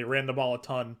that one. They ran the ball a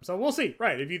ton. So we'll see.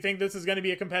 Right. If you think this is going to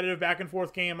be a competitive back and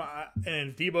forth game, and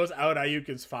if Debo's out, Ayuk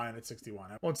is fine at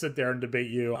 61. I won't sit there and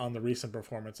debate you on the recent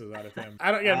performances out of him.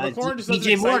 McLaurin just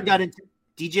doesn't excite me.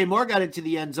 DJ Moore got into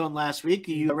the end zone last week.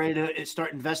 Are you ready to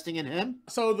start investing in him?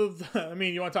 So,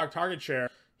 you want to talk target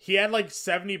share? He had like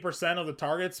 70% of the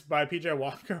targets by PJ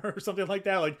Walker or something like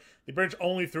that. Like, the bench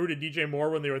only threw to DJ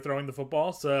Moore when they were throwing the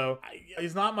football. So,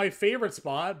 he's not my favorite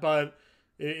spot, but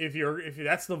if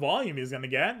that's the volume he's going to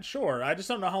get, sure. I just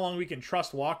don't know how long we can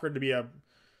trust Walker to be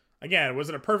Again, was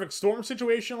it a perfect storm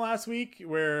situation last week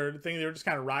where they were just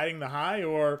kind of riding the high,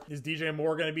 or is DJ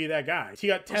Moore going to be that guy? He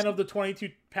got 10 of the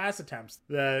 22 pass attempts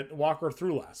that Walker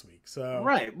threw last week. So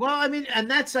right. Well,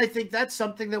 and I think that's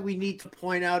something that we need to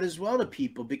point out as well to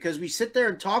people, because we sit there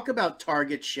and talk about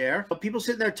target share, but people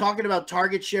sitting there talking about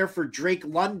target share for Drake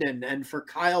London and for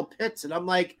Kyle Pitts, and I'm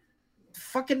like,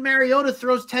 fucking Mariota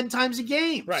throws 10 times a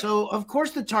game. Right. So of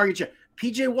course the target share.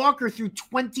 PJ Walker threw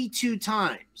 22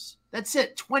 times. That's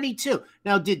it, 22.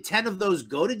 Now, did 10 of those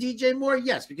go to DJ Moore?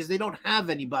 Yes, because they don't have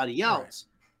anybody else.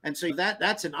 Right. And so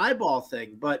that's an eyeball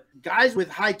thing. But guys with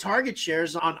high target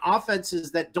shares on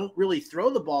offenses that don't really throw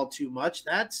the ball too much,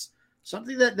 that's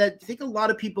something that I think a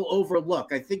lot of people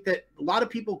overlook. I think that a lot of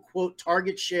people quote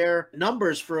target share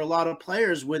numbers for a lot of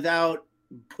players without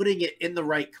putting it in the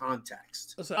right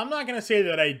context. Listen, I'm not going to say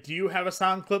that I do have a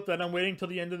sound clip that I'm waiting till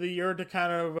the end of the year to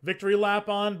kind of victory lap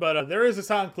on, but there is a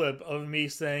sound clip of me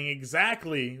saying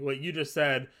exactly what you just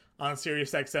said on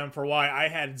SiriusXM for why I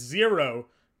had 0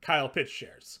 Kyle Pitts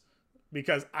shares.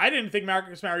 Because I didn't think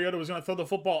Marcus Mariota was going to throw the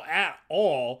football at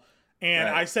all, and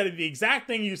right. I said the exact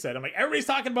thing you said. I'm like, everybody's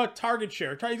talking about target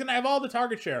share. He's going to have all the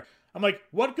target share. I'm like,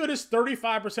 what good is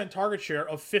 35% target share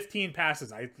of 15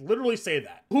 passes? I literally say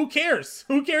that. Who cares?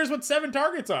 Who cares what 7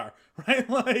 targets are, right?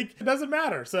 Like, it doesn't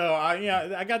matter. So,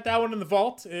 I got that one in the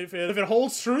vault. If it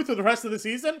holds true through the rest of the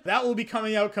season, that will be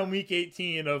coming out come week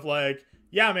 18 of like,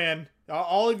 yeah, man,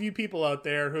 all of you people out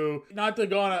there who, not to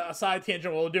go on a side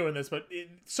tangent while we're doing this, but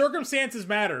circumstances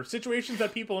matter. Situations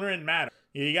that people are in matter.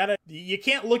 You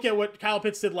can't look at what Kyle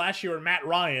Pitts did last year with Matt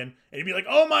Ryan and be like,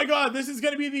 oh my God, this is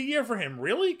going to be the year for him.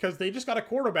 Really? Because they just got a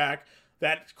quarterback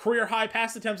that career high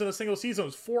pass attempts in a single season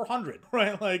was 400,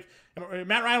 right? Like,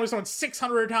 Matt Ryan was throwing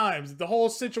 600 times. The whole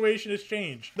situation has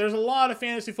changed. There's a lot of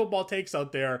fantasy football takes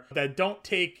out there that don't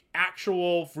take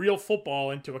actual real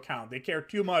football into account. They care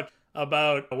too much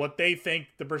about what they think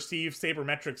the perceived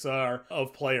sabermetrics are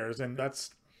of players, and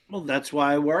that's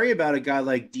why I worry about a guy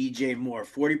like DJ Moore.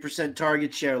 40%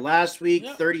 target share last week,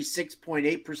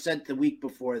 36.8% the week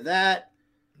before that.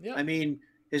 Yep. I mean,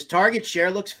 his target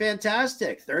share looks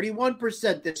fantastic.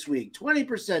 31% this week,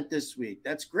 20% this week.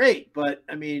 That's great. But,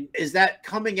 I mean, is that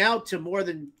coming out to more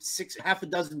than half a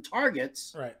dozen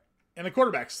targets? Right. And the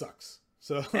quarterback sucks.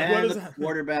 So the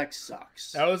quarterback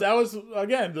sucks. That was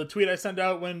again the tweet I sent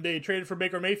out when they traded for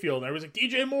Baker Mayfield. And I was like,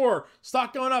 DJ Moore,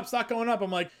 stock going up. I'm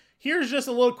like, here's just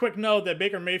a little quick note that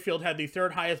Baker Mayfield had the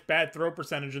 3rd highest bad throw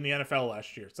percentage in the NFL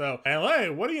last year. So, and hey,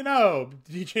 what do you know?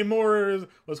 DJ Moore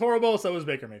was horrible, so was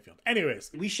Baker Mayfield. Anyways.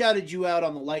 We shouted you out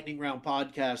on the Lightning Round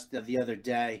podcast the other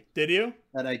day. Did you?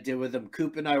 That I did with him.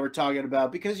 Coop and I were talking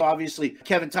about, because obviously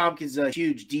Kevin Tompkins is a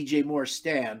huge DJ Moore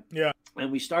stan. Yeah.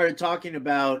 And we started talking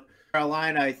about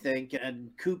Carolina, I think, and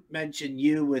Coop mentioned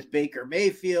you with Baker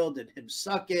Mayfield and him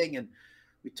sucking, and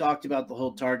we talked about the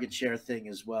whole target share thing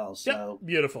as well. So yep,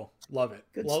 beautiful. Love it.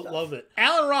 Good Love it.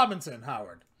 Allen Robinson,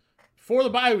 Howard. For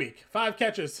the bye week, 5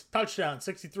 catches, touchdown,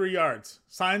 63 yards.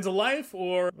 Signs of life,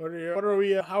 or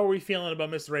how are we feeling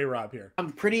about Mr. A-Rob here?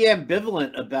 I'm pretty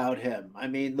ambivalent about him. I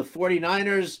mean, the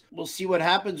 49ers, we'll see what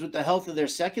happens with the health of their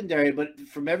secondary, but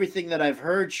from everything that I've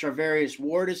heard, Charvarius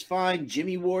Ward is fine,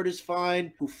 Jimmy Ward is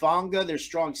fine, Hufanga, their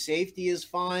strong safety, is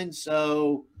fine.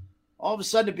 So all of a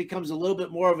sudden it becomes a little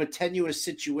bit more of a tenuous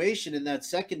situation in that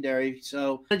secondary.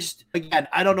 So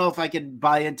I don't know if I can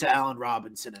buy into Allen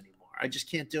Robinson anymore. I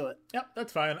just can't do it. Yep,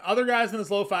 that's fine. Other guys in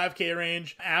this low 5K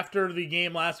range. After the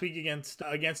game last week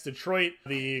against Detroit,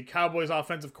 the Cowboys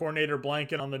offensive coordinator,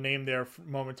 blanking on the name there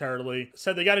momentarily,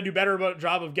 said they got to do better about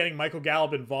job of getting Michael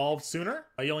Gallup involved sooner.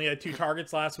 He only had 2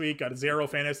 targets last week, got 0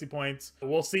 fantasy points.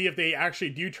 We'll see if they actually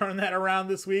do turn that around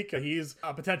this week. He's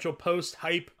a potential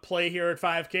post-hype play here at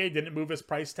 5K. Didn't move his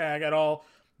price tag at all.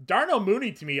 Darnell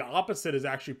Mooney, to me, opposite, is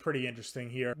actually pretty interesting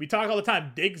here. We talk all the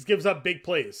time, Diggs gives up big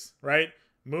plays, right?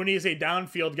 Mooney is a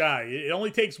downfield guy. It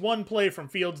only takes one play from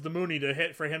Fields to Mooney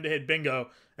for him to hit bingo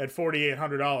at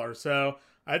 $4,800. So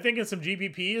I think in some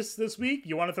GPPs this week,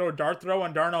 you want to throw a dart throw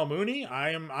on Darnell Mooney,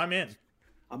 I'm in.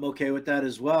 I'm okay with that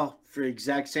as well for the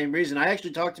exact same reason. I actually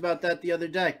talked about that the other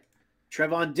day.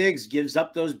 Trevon Diggs gives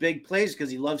up those big plays because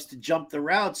he loves to jump the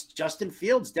routes. Justin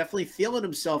Fields definitely feeling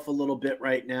himself a little bit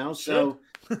right now. So,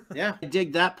 yeah, I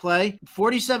dig that play.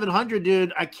 4,700,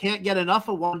 dude. I can't get enough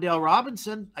of Wan'Dale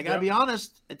Robinson. I got to be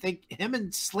honest. I think him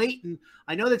and Slayton,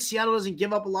 I know that Seattle doesn't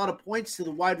give up a lot of points to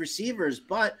the wide receivers,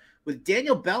 but with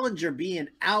Daniel Bellinger being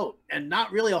out and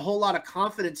not really a whole lot of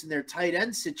confidence in their tight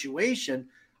end situation,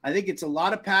 I think it's a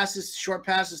lot of passes, short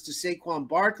passes to Saquon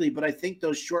Barkley, but I think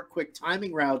those short, quick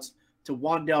timing routes to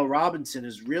Wan'Dale Robinson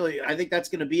is really, I think that's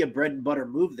going to be a bread and butter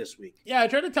move this week. Yeah, I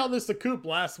tried to tell this to Coop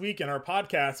last week in our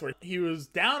podcast where he was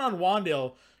down on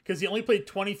Wan'Dale because he only played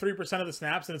 23% of the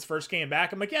snaps in his first game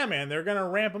back. I'm like, yeah, man, they're going to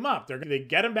ramp him up. They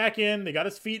get him back in. They got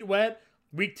his feet wet.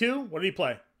 Week 2, what did he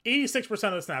play? 86%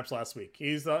 of the snaps last week.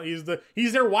 He's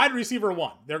their wide receiver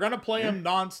 1. They're gonna play him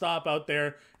nonstop out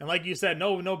there. And like you said,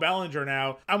 no Bellinger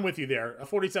now. I'm with you there.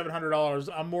 $4,700.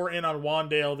 I'm more in on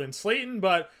Wan'Dale than Slayton,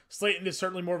 but Slayton is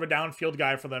certainly more of a downfield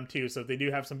guy for them too. So if they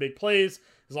do have some big plays,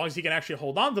 as long as he can actually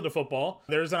hold on to the football,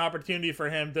 there's an opportunity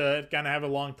for him to kind of have a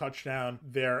long touchdown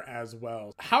there as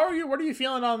well. What are you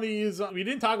feeling on these? We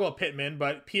didn't talk about Pittman,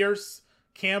 but Pierce,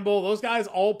 Campbell, those guys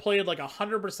all played like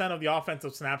 100% of the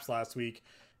offensive snaps last week.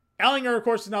 Ellinger, of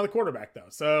course, is now the quarterback, though.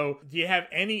 So do you have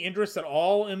any interest at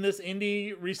all in this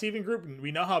Indy receiving group?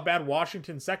 We know how bad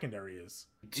Washington's secondary is.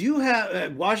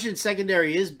 Washington's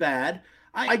secondary is bad.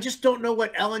 I just don't know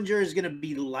what Ellinger is going to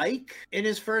be like in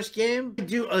his first game.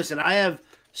 I have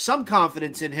some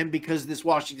confidence in him because this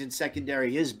Washington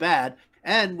secondary is bad.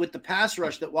 And with the pass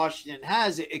rush that Washington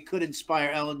has, it could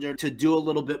inspire Ellinger to do a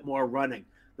little bit more running.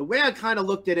 The way I kind of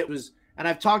looked at it was, and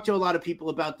I've talked to a lot of people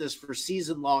about this for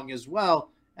season long as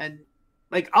well, and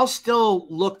like, I'll still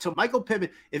look to Michael Pittman.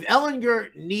 If Ellinger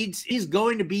he's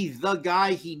going to be the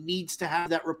guy, he needs to have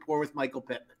that rapport with Michael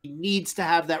Pittman. He needs to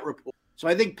have that rapport. So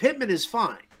I think Pittman is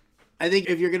fine. I think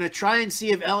if you're going to try and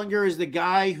see if Ellinger is the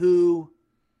guy who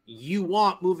you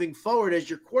want moving forward as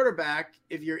your quarterback,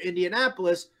 if you're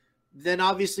Indianapolis, then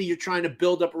obviously you're trying to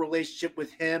build up a relationship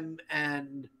with him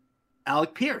and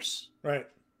Alec Pierce. Right.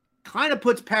 Kind of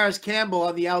puts Paris Campbell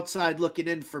on the outside looking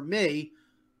in for me.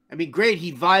 I mean, great,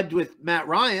 he vibed with Matt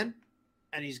Ryan,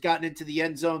 and he's gotten into the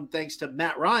end zone thanks to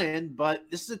Matt Ryan, but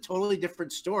this is a totally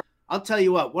different story. I'll tell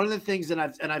you what, one of the things that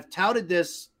I've touted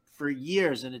this for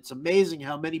years, and it's amazing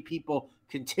how many people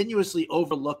continuously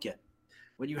overlook it.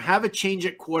 When you have a change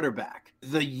at quarterback,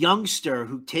 the youngster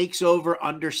who takes over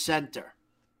under center,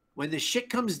 when the shit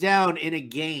comes down in a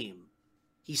game,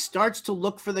 he starts to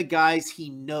look for the guys he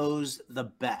knows the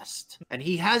best. And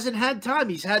he hasn't had time.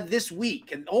 He's had this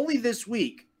week, and only this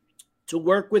week, to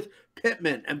work with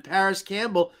Pittman and Paris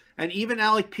Campbell and even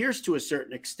Alec Pierce to a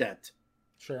certain extent.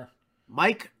 Sure.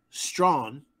 Mike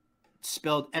Strawn,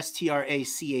 spelled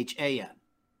S-T-R-A-C-H-A-N,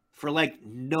 for like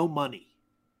no money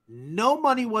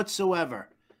whatsoever.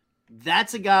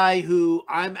 That's a guy who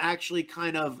I'm actually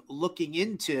kind of looking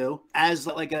into as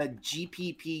like a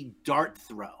GPP dart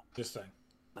throw. Just saying.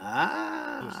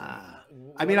 I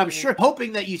mean, I'm sure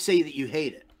hoping that you say that you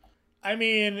hate it. I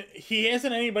mean, he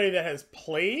isn't anybody that has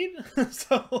played,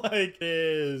 so like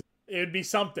it would be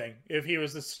something if he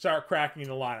was to start cracking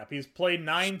the lineup. He's played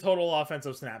 9 total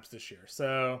offensive snaps this year,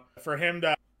 so for him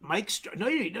to what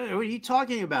are you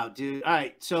talking about, dude? All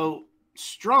right, so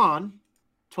Strawn,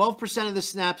 12% of the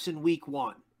snaps in week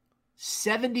 1,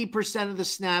 70% of the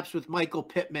snaps with Michael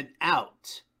Pittman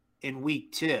out in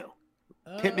week 2.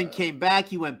 Pittman came back.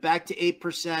 He went back to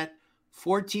 8%,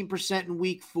 14% in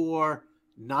week 4,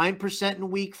 9% in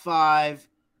week 5,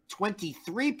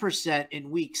 23%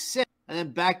 in week 6, and then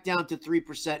back down to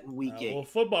 3% in week 8. Well,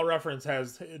 Football Reference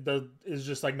is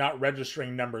just like not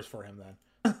registering numbers for him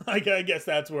then. I guess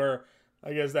that's where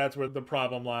the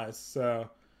problem lies. So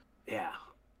yeah.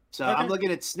 So okay. I'm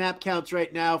looking at snap counts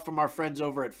right now from our friends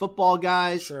over at Football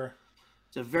Guys. Sure.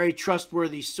 It's a very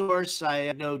trustworthy source.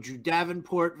 I know Drew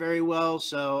Davenport very well,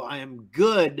 so I am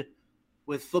good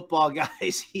with Football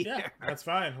Guys here. Yeah, that's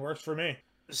fine. Works for me.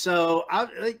 So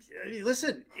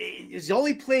listen, he's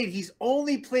only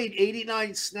played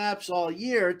 89 snaps all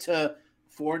year to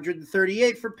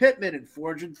 438 for Pittman and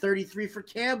 433 for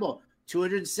Campbell,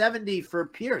 270 for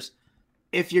Pierce.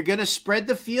 If you're going to spread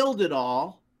the field at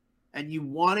all and you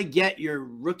want to get your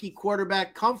rookie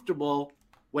quarterback comfortable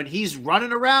when he's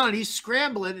running around and he's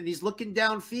scrambling and he's looking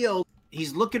downfield,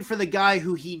 he's looking for the guy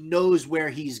who he knows where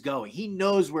he's going. He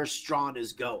knows where Strawn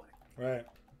is going. Right.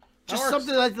 Just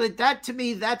something like that, to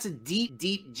me, that's a deep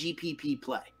GPP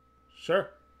play. Sure.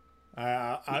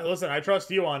 Listen, I trust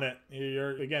you on it.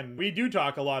 Again, we do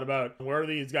talk a lot about where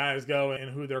these guys go and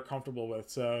who they're comfortable with.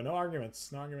 So no arguments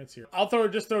here. I'll throw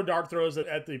dart throws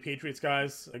at the Patriots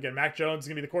guys. Again, Mac Jones is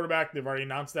going to be the quarterback. They've already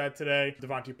announced that today.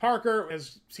 Devontae Parker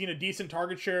has seen a decent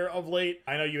target share of late.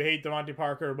 I know you hate Devontae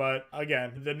Parker, but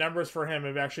again, the numbers for him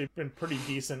have actually been pretty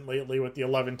decent lately with the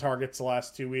 11 targets the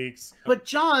last 2 weeks. But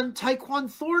John,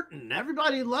 Tyquan Thornton.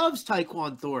 Everybody loves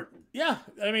Tyquan Thornton. Yeah,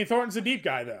 I mean, Thornton's a deep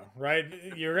guy, though, right?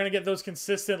 You're going to get those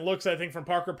consistent looks, I think, from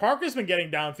Parker. Parker's been getting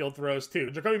downfield throws,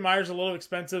 too. Jacoby Myers is a little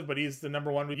expensive, but he's the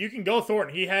number one. You can go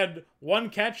Thornton. He had 1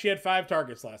 catch. He had 5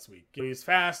 targets last week. He's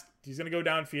fast. He's going to go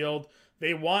downfield.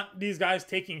 They want these guys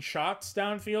taking shots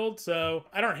downfield, so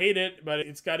I don't hate it, but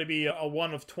it's got to be a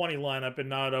 1 of 20 lineup and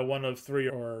not a 1 of 3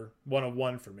 or 1 of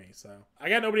 1 for me. So I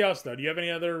got nobody else, though. Do you have any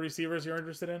other receivers you're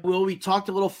interested in? Well, we talked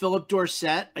a little Philip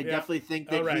Dorsett. I definitely think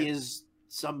that he is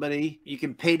somebody you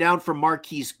can pay down for.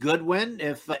 Marquise Goodwin.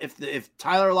 If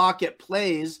Tyler Lockett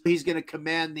plays, he's going to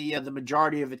command the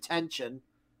majority of attention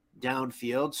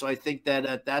downfield. So I think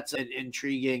that that's an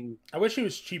intriguing. I wish he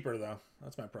was cheaper, though.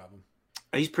 That's my problem.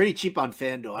 He's pretty cheap on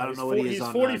FanDuel. I don't know what he is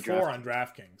on. He's 44 on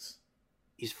DraftKings.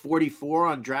 He's 44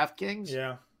 on DraftKings.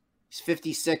 Yeah. He's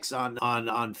 56 on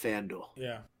FanDuel.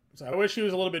 Yeah. So I wish he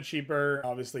was a little bit cheaper.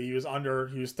 Obviously, he was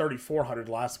 3,400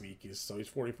 last week. So he's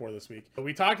 44 this week. But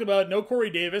we talked about no Corey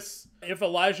Davis. If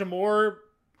Elijah Moore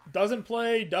does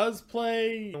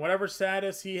play, whatever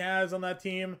status he has on that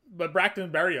team. But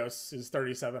Braxton Berrios is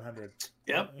 3,700.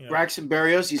 Yep. Braxton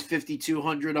Berrios, he's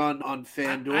 5,200 on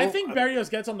FanDuel. I think Berrios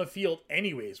gets on the field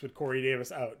anyways with Corey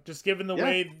Davis out, just given the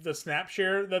way the snap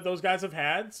share that those guys have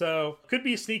had. So could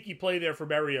be a sneaky play there for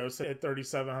Berrios at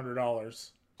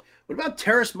 $3,700. What about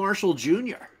Terrace Marshall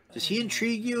Jr.? Does he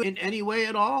intrigue you in any way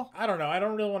at all? I don't know. I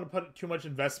don't really want to put too much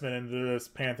investment into this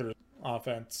Panthers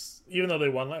offense, even though they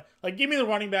won. Like, give me the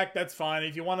running back, that's fine.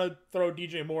 If you want to throw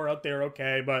DJ Moore out there,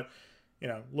 okay. But,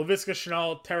 Laviska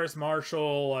Shenault, Terrace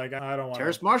Marshall, I don't want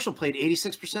Terrace Marshall played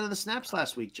 86% of the snaps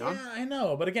last week, John. Yeah, I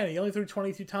know. But again, he only threw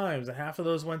 22 times, and half of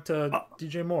those went to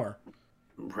DJ Moore.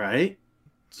 Right.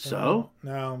 So?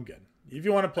 No, I'm good. If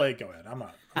you want to play, go ahead. I'm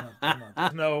not.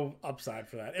 There's no upside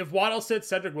for that. If Waddle sits,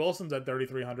 Cedric Wilson's at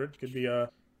 3,300. Could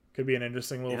be an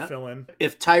interesting little fill-in.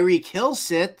 If Tyreek Hill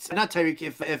sits, not Tyreek,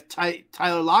 if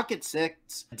Tyler Lockett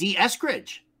sits, D.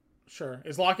 Eskridge. Sure.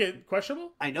 Is Lockett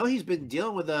questionable? I know he's been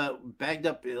dealing with a banged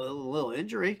up little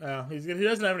injury. He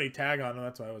doesn't have any tag on him.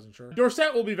 That's why I wasn't sure.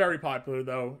 Dorsett will be very popular,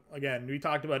 though. Again, we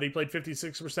talked about it. He played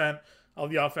 56% of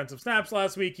the offensive snaps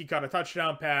last week. He caught a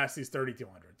touchdown pass. He's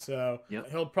 3,200. So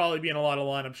he'll probably be in a lot of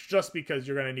lineups just because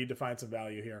you're going to need to find some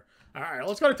value here. All right,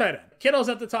 let's go to tight end. Kittle's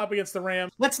at the top against the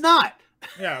Rams. Let's not.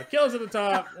 Yeah, Kittle's at the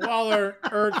top. Waller,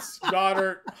 Ertz,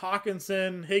 Goddard,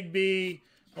 Hawkinson, Higbee.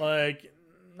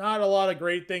 Not a lot of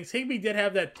great things. Higbee did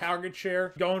have that target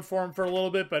share going for him for a little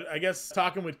bit, but I guess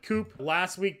talking with Coop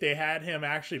last week, they had him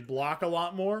actually block a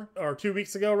lot more, or 2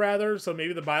 weeks ago rather. So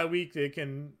maybe the bye week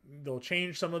they'll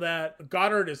change some of that.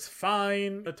 Goddard is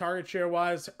fine, the target share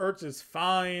wise. Ertz is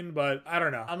fine, but I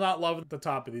don't know. I'm not loving the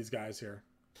top of these guys here.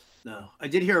 No, I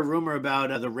did hear a rumor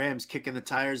about the Rams kicking the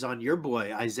tires on your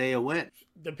boy, Isaiah Wynn.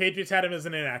 The Patriots had him as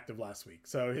an inactive last week,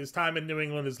 so his time in New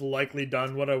England is likely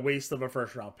done. What a waste of a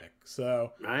first-round pick.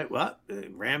 So, all right, well,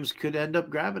 Rams could end up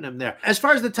grabbing him there. As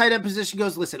far as the tight end position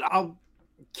goes, listen,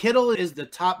 Kittle is the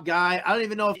top guy. I don't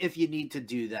even know if you need to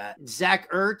do that.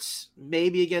 Zach Ertz,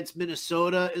 maybe against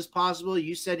Minnesota is possible.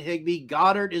 You said Higbee.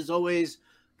 Goddard is always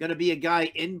going to be a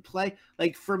guy in play.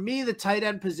 Like, for me, the tight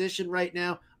end position right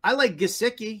now, I like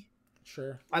Gesicki.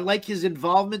 Sure. I like his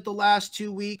involvement the last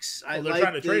 2 weeks. They're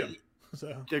trying to trade him.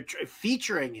 So. They're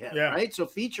featuring him, right? So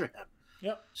feature him.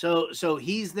 Yep. So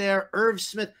he's there. Irv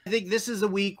Smith. I think this is a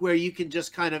week where you can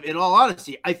just kind of, in all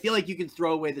honesty, I feel like you can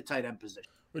throw away the tight end position.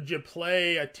 Would you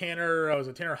play a Tanner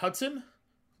Hudson?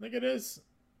 I think it is.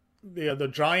 The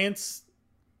Giants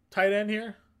tight end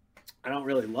here. I don't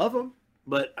really love him,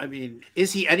 but I mean,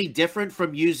 is he any different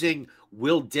from using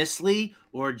Will Dissly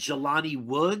or Jelani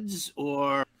Woods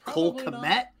or Cole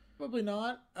Kmet? Probably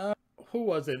not. Who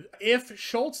was it? If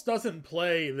Schultz doesn't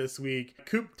play this week,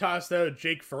 Coop tossed out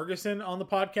Jake Ferguson on the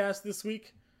podcast this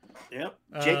week. Yep.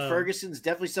 Jake Ferguson's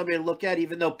definitely somebody to look at,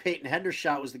 even though Peyton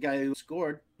Hendershot was the guy who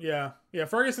scored. Yeah.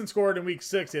 Ferguson scored in week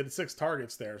 6. He had 6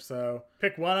 targets there. So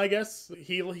pick one, I guess.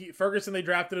 Ferguson, they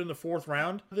drafted in the 4th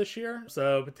round this year.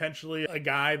 So potentially a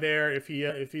guy there if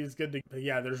he's good to. But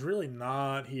yeah, there's really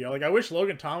not here. I wish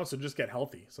Logan Thomas would just get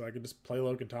healthy so I could just play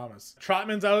Logan Thomas.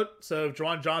 Trotman's out. So if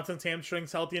Juwan Johnson's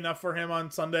hamstring's healthy enough for him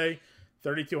on Sunday,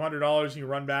 $3,200. You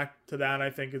run back to that. I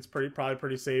think it's probably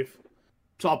pretty safe.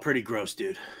 It's all pretty gross,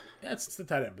 dude. That's the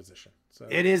tight end position. So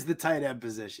it is the tight end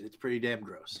position. It's pretty damn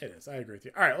gross. It is. I agree with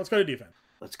you. All right, let's go to defense.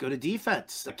 Let's go to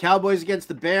defense. The Cowboys against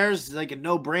the Bears is like a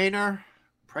no-brainer.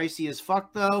 Pricey as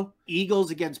fuck, though.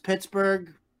 Eagles against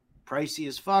Pittsburgh. Pricey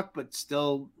as fuck, but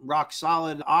still rock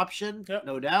solid option,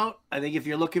 no doubt. I think if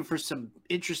you're looking for some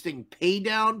interesting pay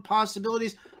down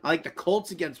possibilities, I like the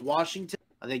Colts against Washington.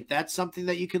 I think that's something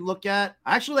that you can look at.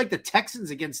 I actually like the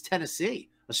Texans against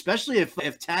Tennessee, especially if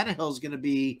Tannehill's going to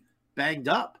be banged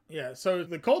up. Yeah, so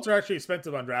the Colts are actually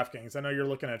expensive on DraftKings. I know you're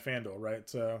looking at FanDuel, right?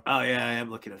 So oh yeah, I am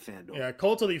looking at FanDuel. Yeah,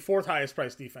 Colts are the 4th highest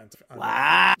priced defense.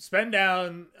 Wow. Spend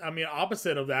down,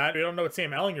 opposite of that, we don't know what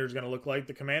Sam Ehlinger is going to look like.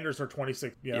 The Commanders are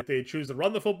 26. If they choose to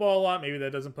run the football a lot, maybe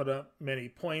that doesn't put up many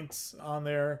points on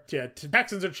there. Yeah,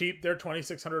 Texans are cheap. They're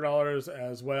 $2,600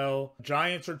 as well.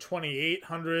 Giants are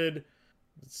 $2,800.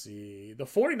 Let's see. The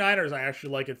 49ers I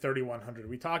actually like at $3,100.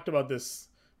 We talked about this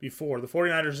before. The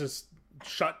 49ers just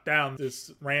shut down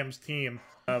this Rams team.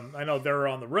 I know they're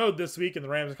on the road this week and the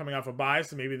Rams are coming off a bye,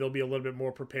 so maybe they'll be a little bit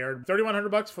more prepared.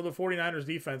 $3,100 for the 49ers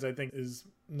defense, I think, is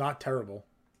not terrible.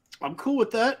 I'm cool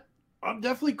with that. I'm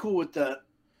definitely cool with that.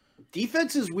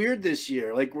 Defense is weird this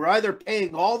year. Like, we're either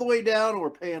paying all the way down or we're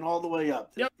paying all the way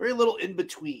up. There's very little in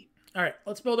between. All right,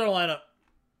 let's build our lineup.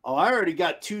 Oh, I already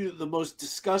got 2 of the most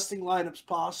disgusting lineups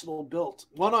possible built.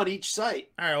 1 on each site.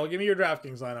 All right, well, give me your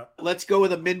DraftKings lineup. Let's go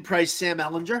with a min-price Sam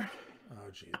Ehlinger. Oh,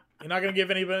 geez. You're not gonna give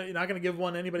anybody. You're not gonna give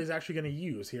one anybody's actually gonna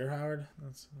use here, Howard.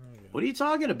 What are you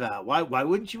talking about? Why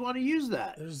wouldn't you want to use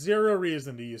that? There's zero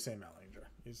reason to use Sam Ehlinger.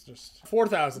 He's just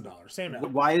 $4,000. Sam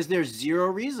Ehlinger. Why is there zero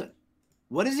reason?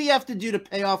 What does he have to do to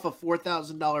pay off a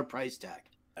 $4,000 price tag?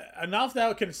 Enough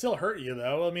that can still hurt you,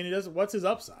 though. I mean, he doesn't. What's his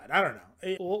upside? I don't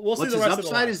know. We'll see What's the his rest of the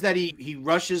upside line. is that he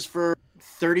rushes for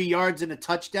 30 yards and a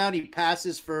touchdown. He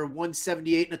passes for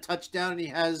 178 and a touchdown, and he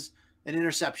has an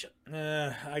interception.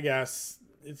 I guess.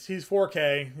 He's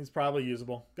 4K. He's probably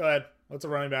usable. Go ahead. What's the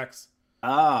running backs?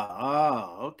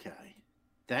 Oh, okay.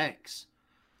 Thanks.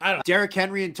 I don't know. Derrick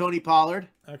Henry and Tony Pollard.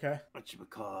 Okay.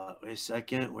 Whatchamacallit? Wait a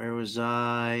second. Where was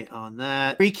I on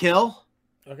that? Tyreek Hill.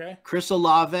 Okay. Chris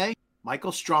Olave.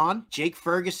 Michael Strawn. Jake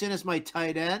Ferguson is my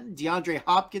tight end. DeAndre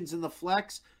Hopkins in the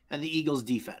flex. And the Eagles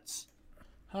defense.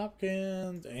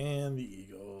 Hopkins and the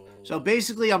Eagles. So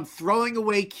basically, I'm throwing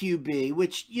away QB,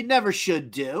 which you never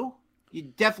should do. You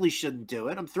definitely shouldn't do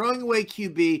it. I'm throwing away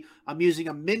QB. I'm using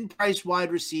a min-price wide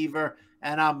receiver,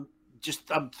 and I'm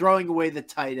throwing away the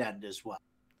tight end as well.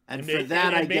 And for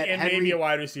that, I get Henry. Maybe a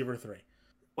wide receiver 3.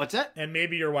 What's that? And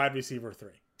maybe your wide receiver 3.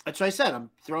 That's what I said. I'm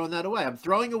throwing that away. I'm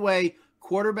throwing away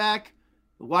quarterback,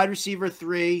 wide receiver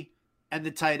 3, and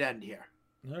the tight end here.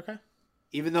 Okay.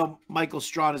 Even though Michael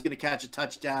Strawn is going to catch a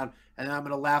touchdown, and I'm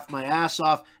going to laugh my ass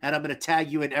off, and I'm going to tag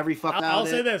you in every fuck out. I'll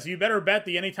say this: you better bet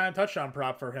the anytime touchdown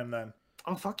prop for him then.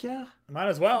 Oh, fuck yeah. Might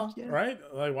as well, right?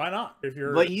 Like, why not?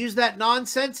 But you use that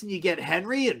nonsense and you get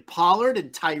Henry and Pollard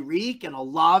and Tyreek and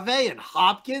Olave and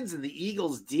Hopkins and the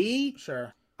Eagles D.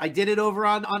 Sure. I did it over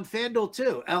on FanDuel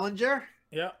too. Ehlinger.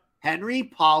 Yeah. Henry,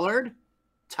 Pollard,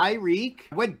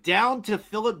 Tyreek. Went down to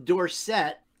Philip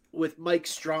Dorsett with Mike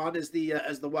Strawn as the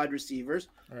wide receivers.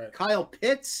 All right. Kyle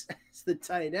Pitts is the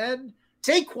tight end.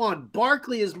 Saquon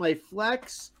Barkley is my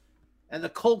flex. And the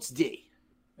Colts D.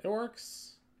 It works.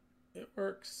 It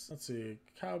works. Let's see.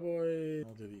 Cowboy.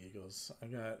 I'll do the Eagles. I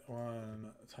got one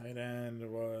tight end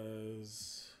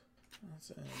was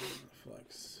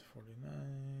flex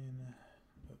 49.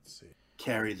 Let's see.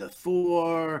 Carry the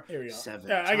 4. Here we go. 7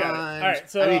 yeah, I got it. times. All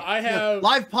right. So I have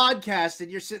live podcast,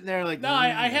 and you're sitting there like. No,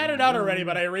 I had it out already,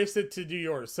 but I erased it to do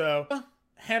yours. So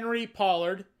Henry,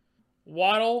 Pollard,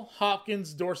 Waddle,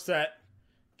 Hopkins, Dorsett,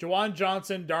 Juwan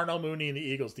Johnson, Darnell Mooney, and the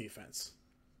Eagles defense.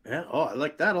 Yeah. Oh, I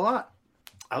like that a lot.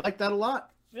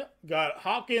 Yep. Got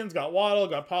Hopkins, got Waddle,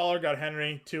 got Pollard, got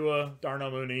Henry, Tua,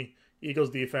 Darnell Mooney, Eagles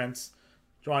defense,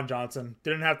 Juwan Johnson.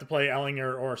 Didn't have to play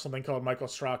Ehlinger or something called Michael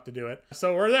Strock to do it.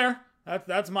 So we're there.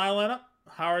 That's my lineup.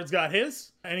 Howard's got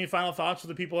his. Any final thoughts for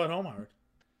the people at home, Howard?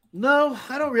 No,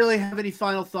 I don't really have any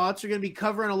final thoughts. We're going to be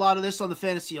covering a lot of this on the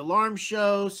Fantasy Alarm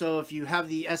Show. So if you have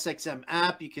the SXM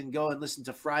app, you can go and listen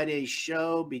to Friday's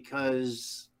show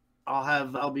because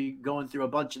I'll be going through a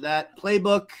bunch of that.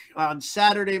 Playbook on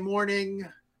Saturday morning,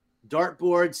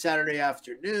 dartboard Saturday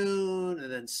afternoon,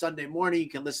 and then Sunday morning you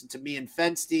can listen to me and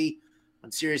Fensty on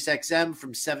SiriusXM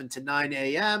from 7 to 9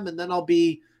 a.m. And then I'll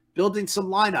be building some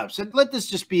lineups. And let this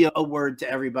just be a word to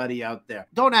everybody out there.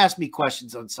 Don't ask me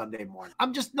questions on Sunday morning.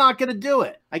 I'm just not going to do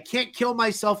it. I can't kill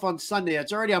myself on Sunday.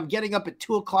 I'm getting up at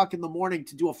 2 o'clock in the morning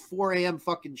to do a 4 a.m.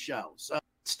 fucking show. So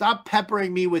stop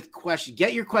peppering me with questions.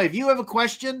 Get your question. If you have a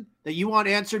question that you want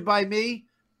answered by me,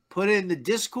 put it in the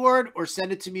Discord or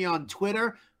send it to me on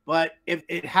Twitter. But if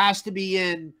it has to be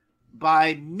in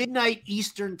by midnight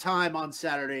Eastern time on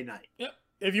Saturday night. Yep.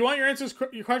 If you want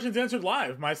your questions answered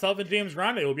live, myself and James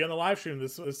Grande will be on the live stream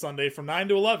this Sunday from 9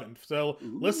 to 11. So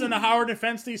listen to Howard and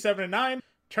Fensty 7 to 9.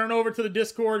 Turn over to the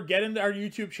Discord, get into our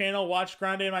YouTube channel, watch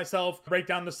Grande and myself break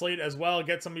down the slate as well,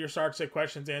 get some of your start sit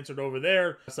questions answered over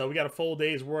there. So we got a full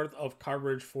day's worth of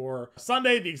coverage for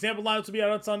Sunday. The example lines will be out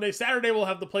on Sunday. Saturday, we'll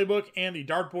have the playbook and the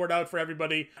dartboard out for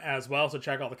everybody as well. So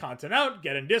check all the content out,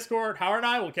 get in Discord. Howard and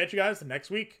I will catch you guys next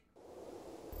week.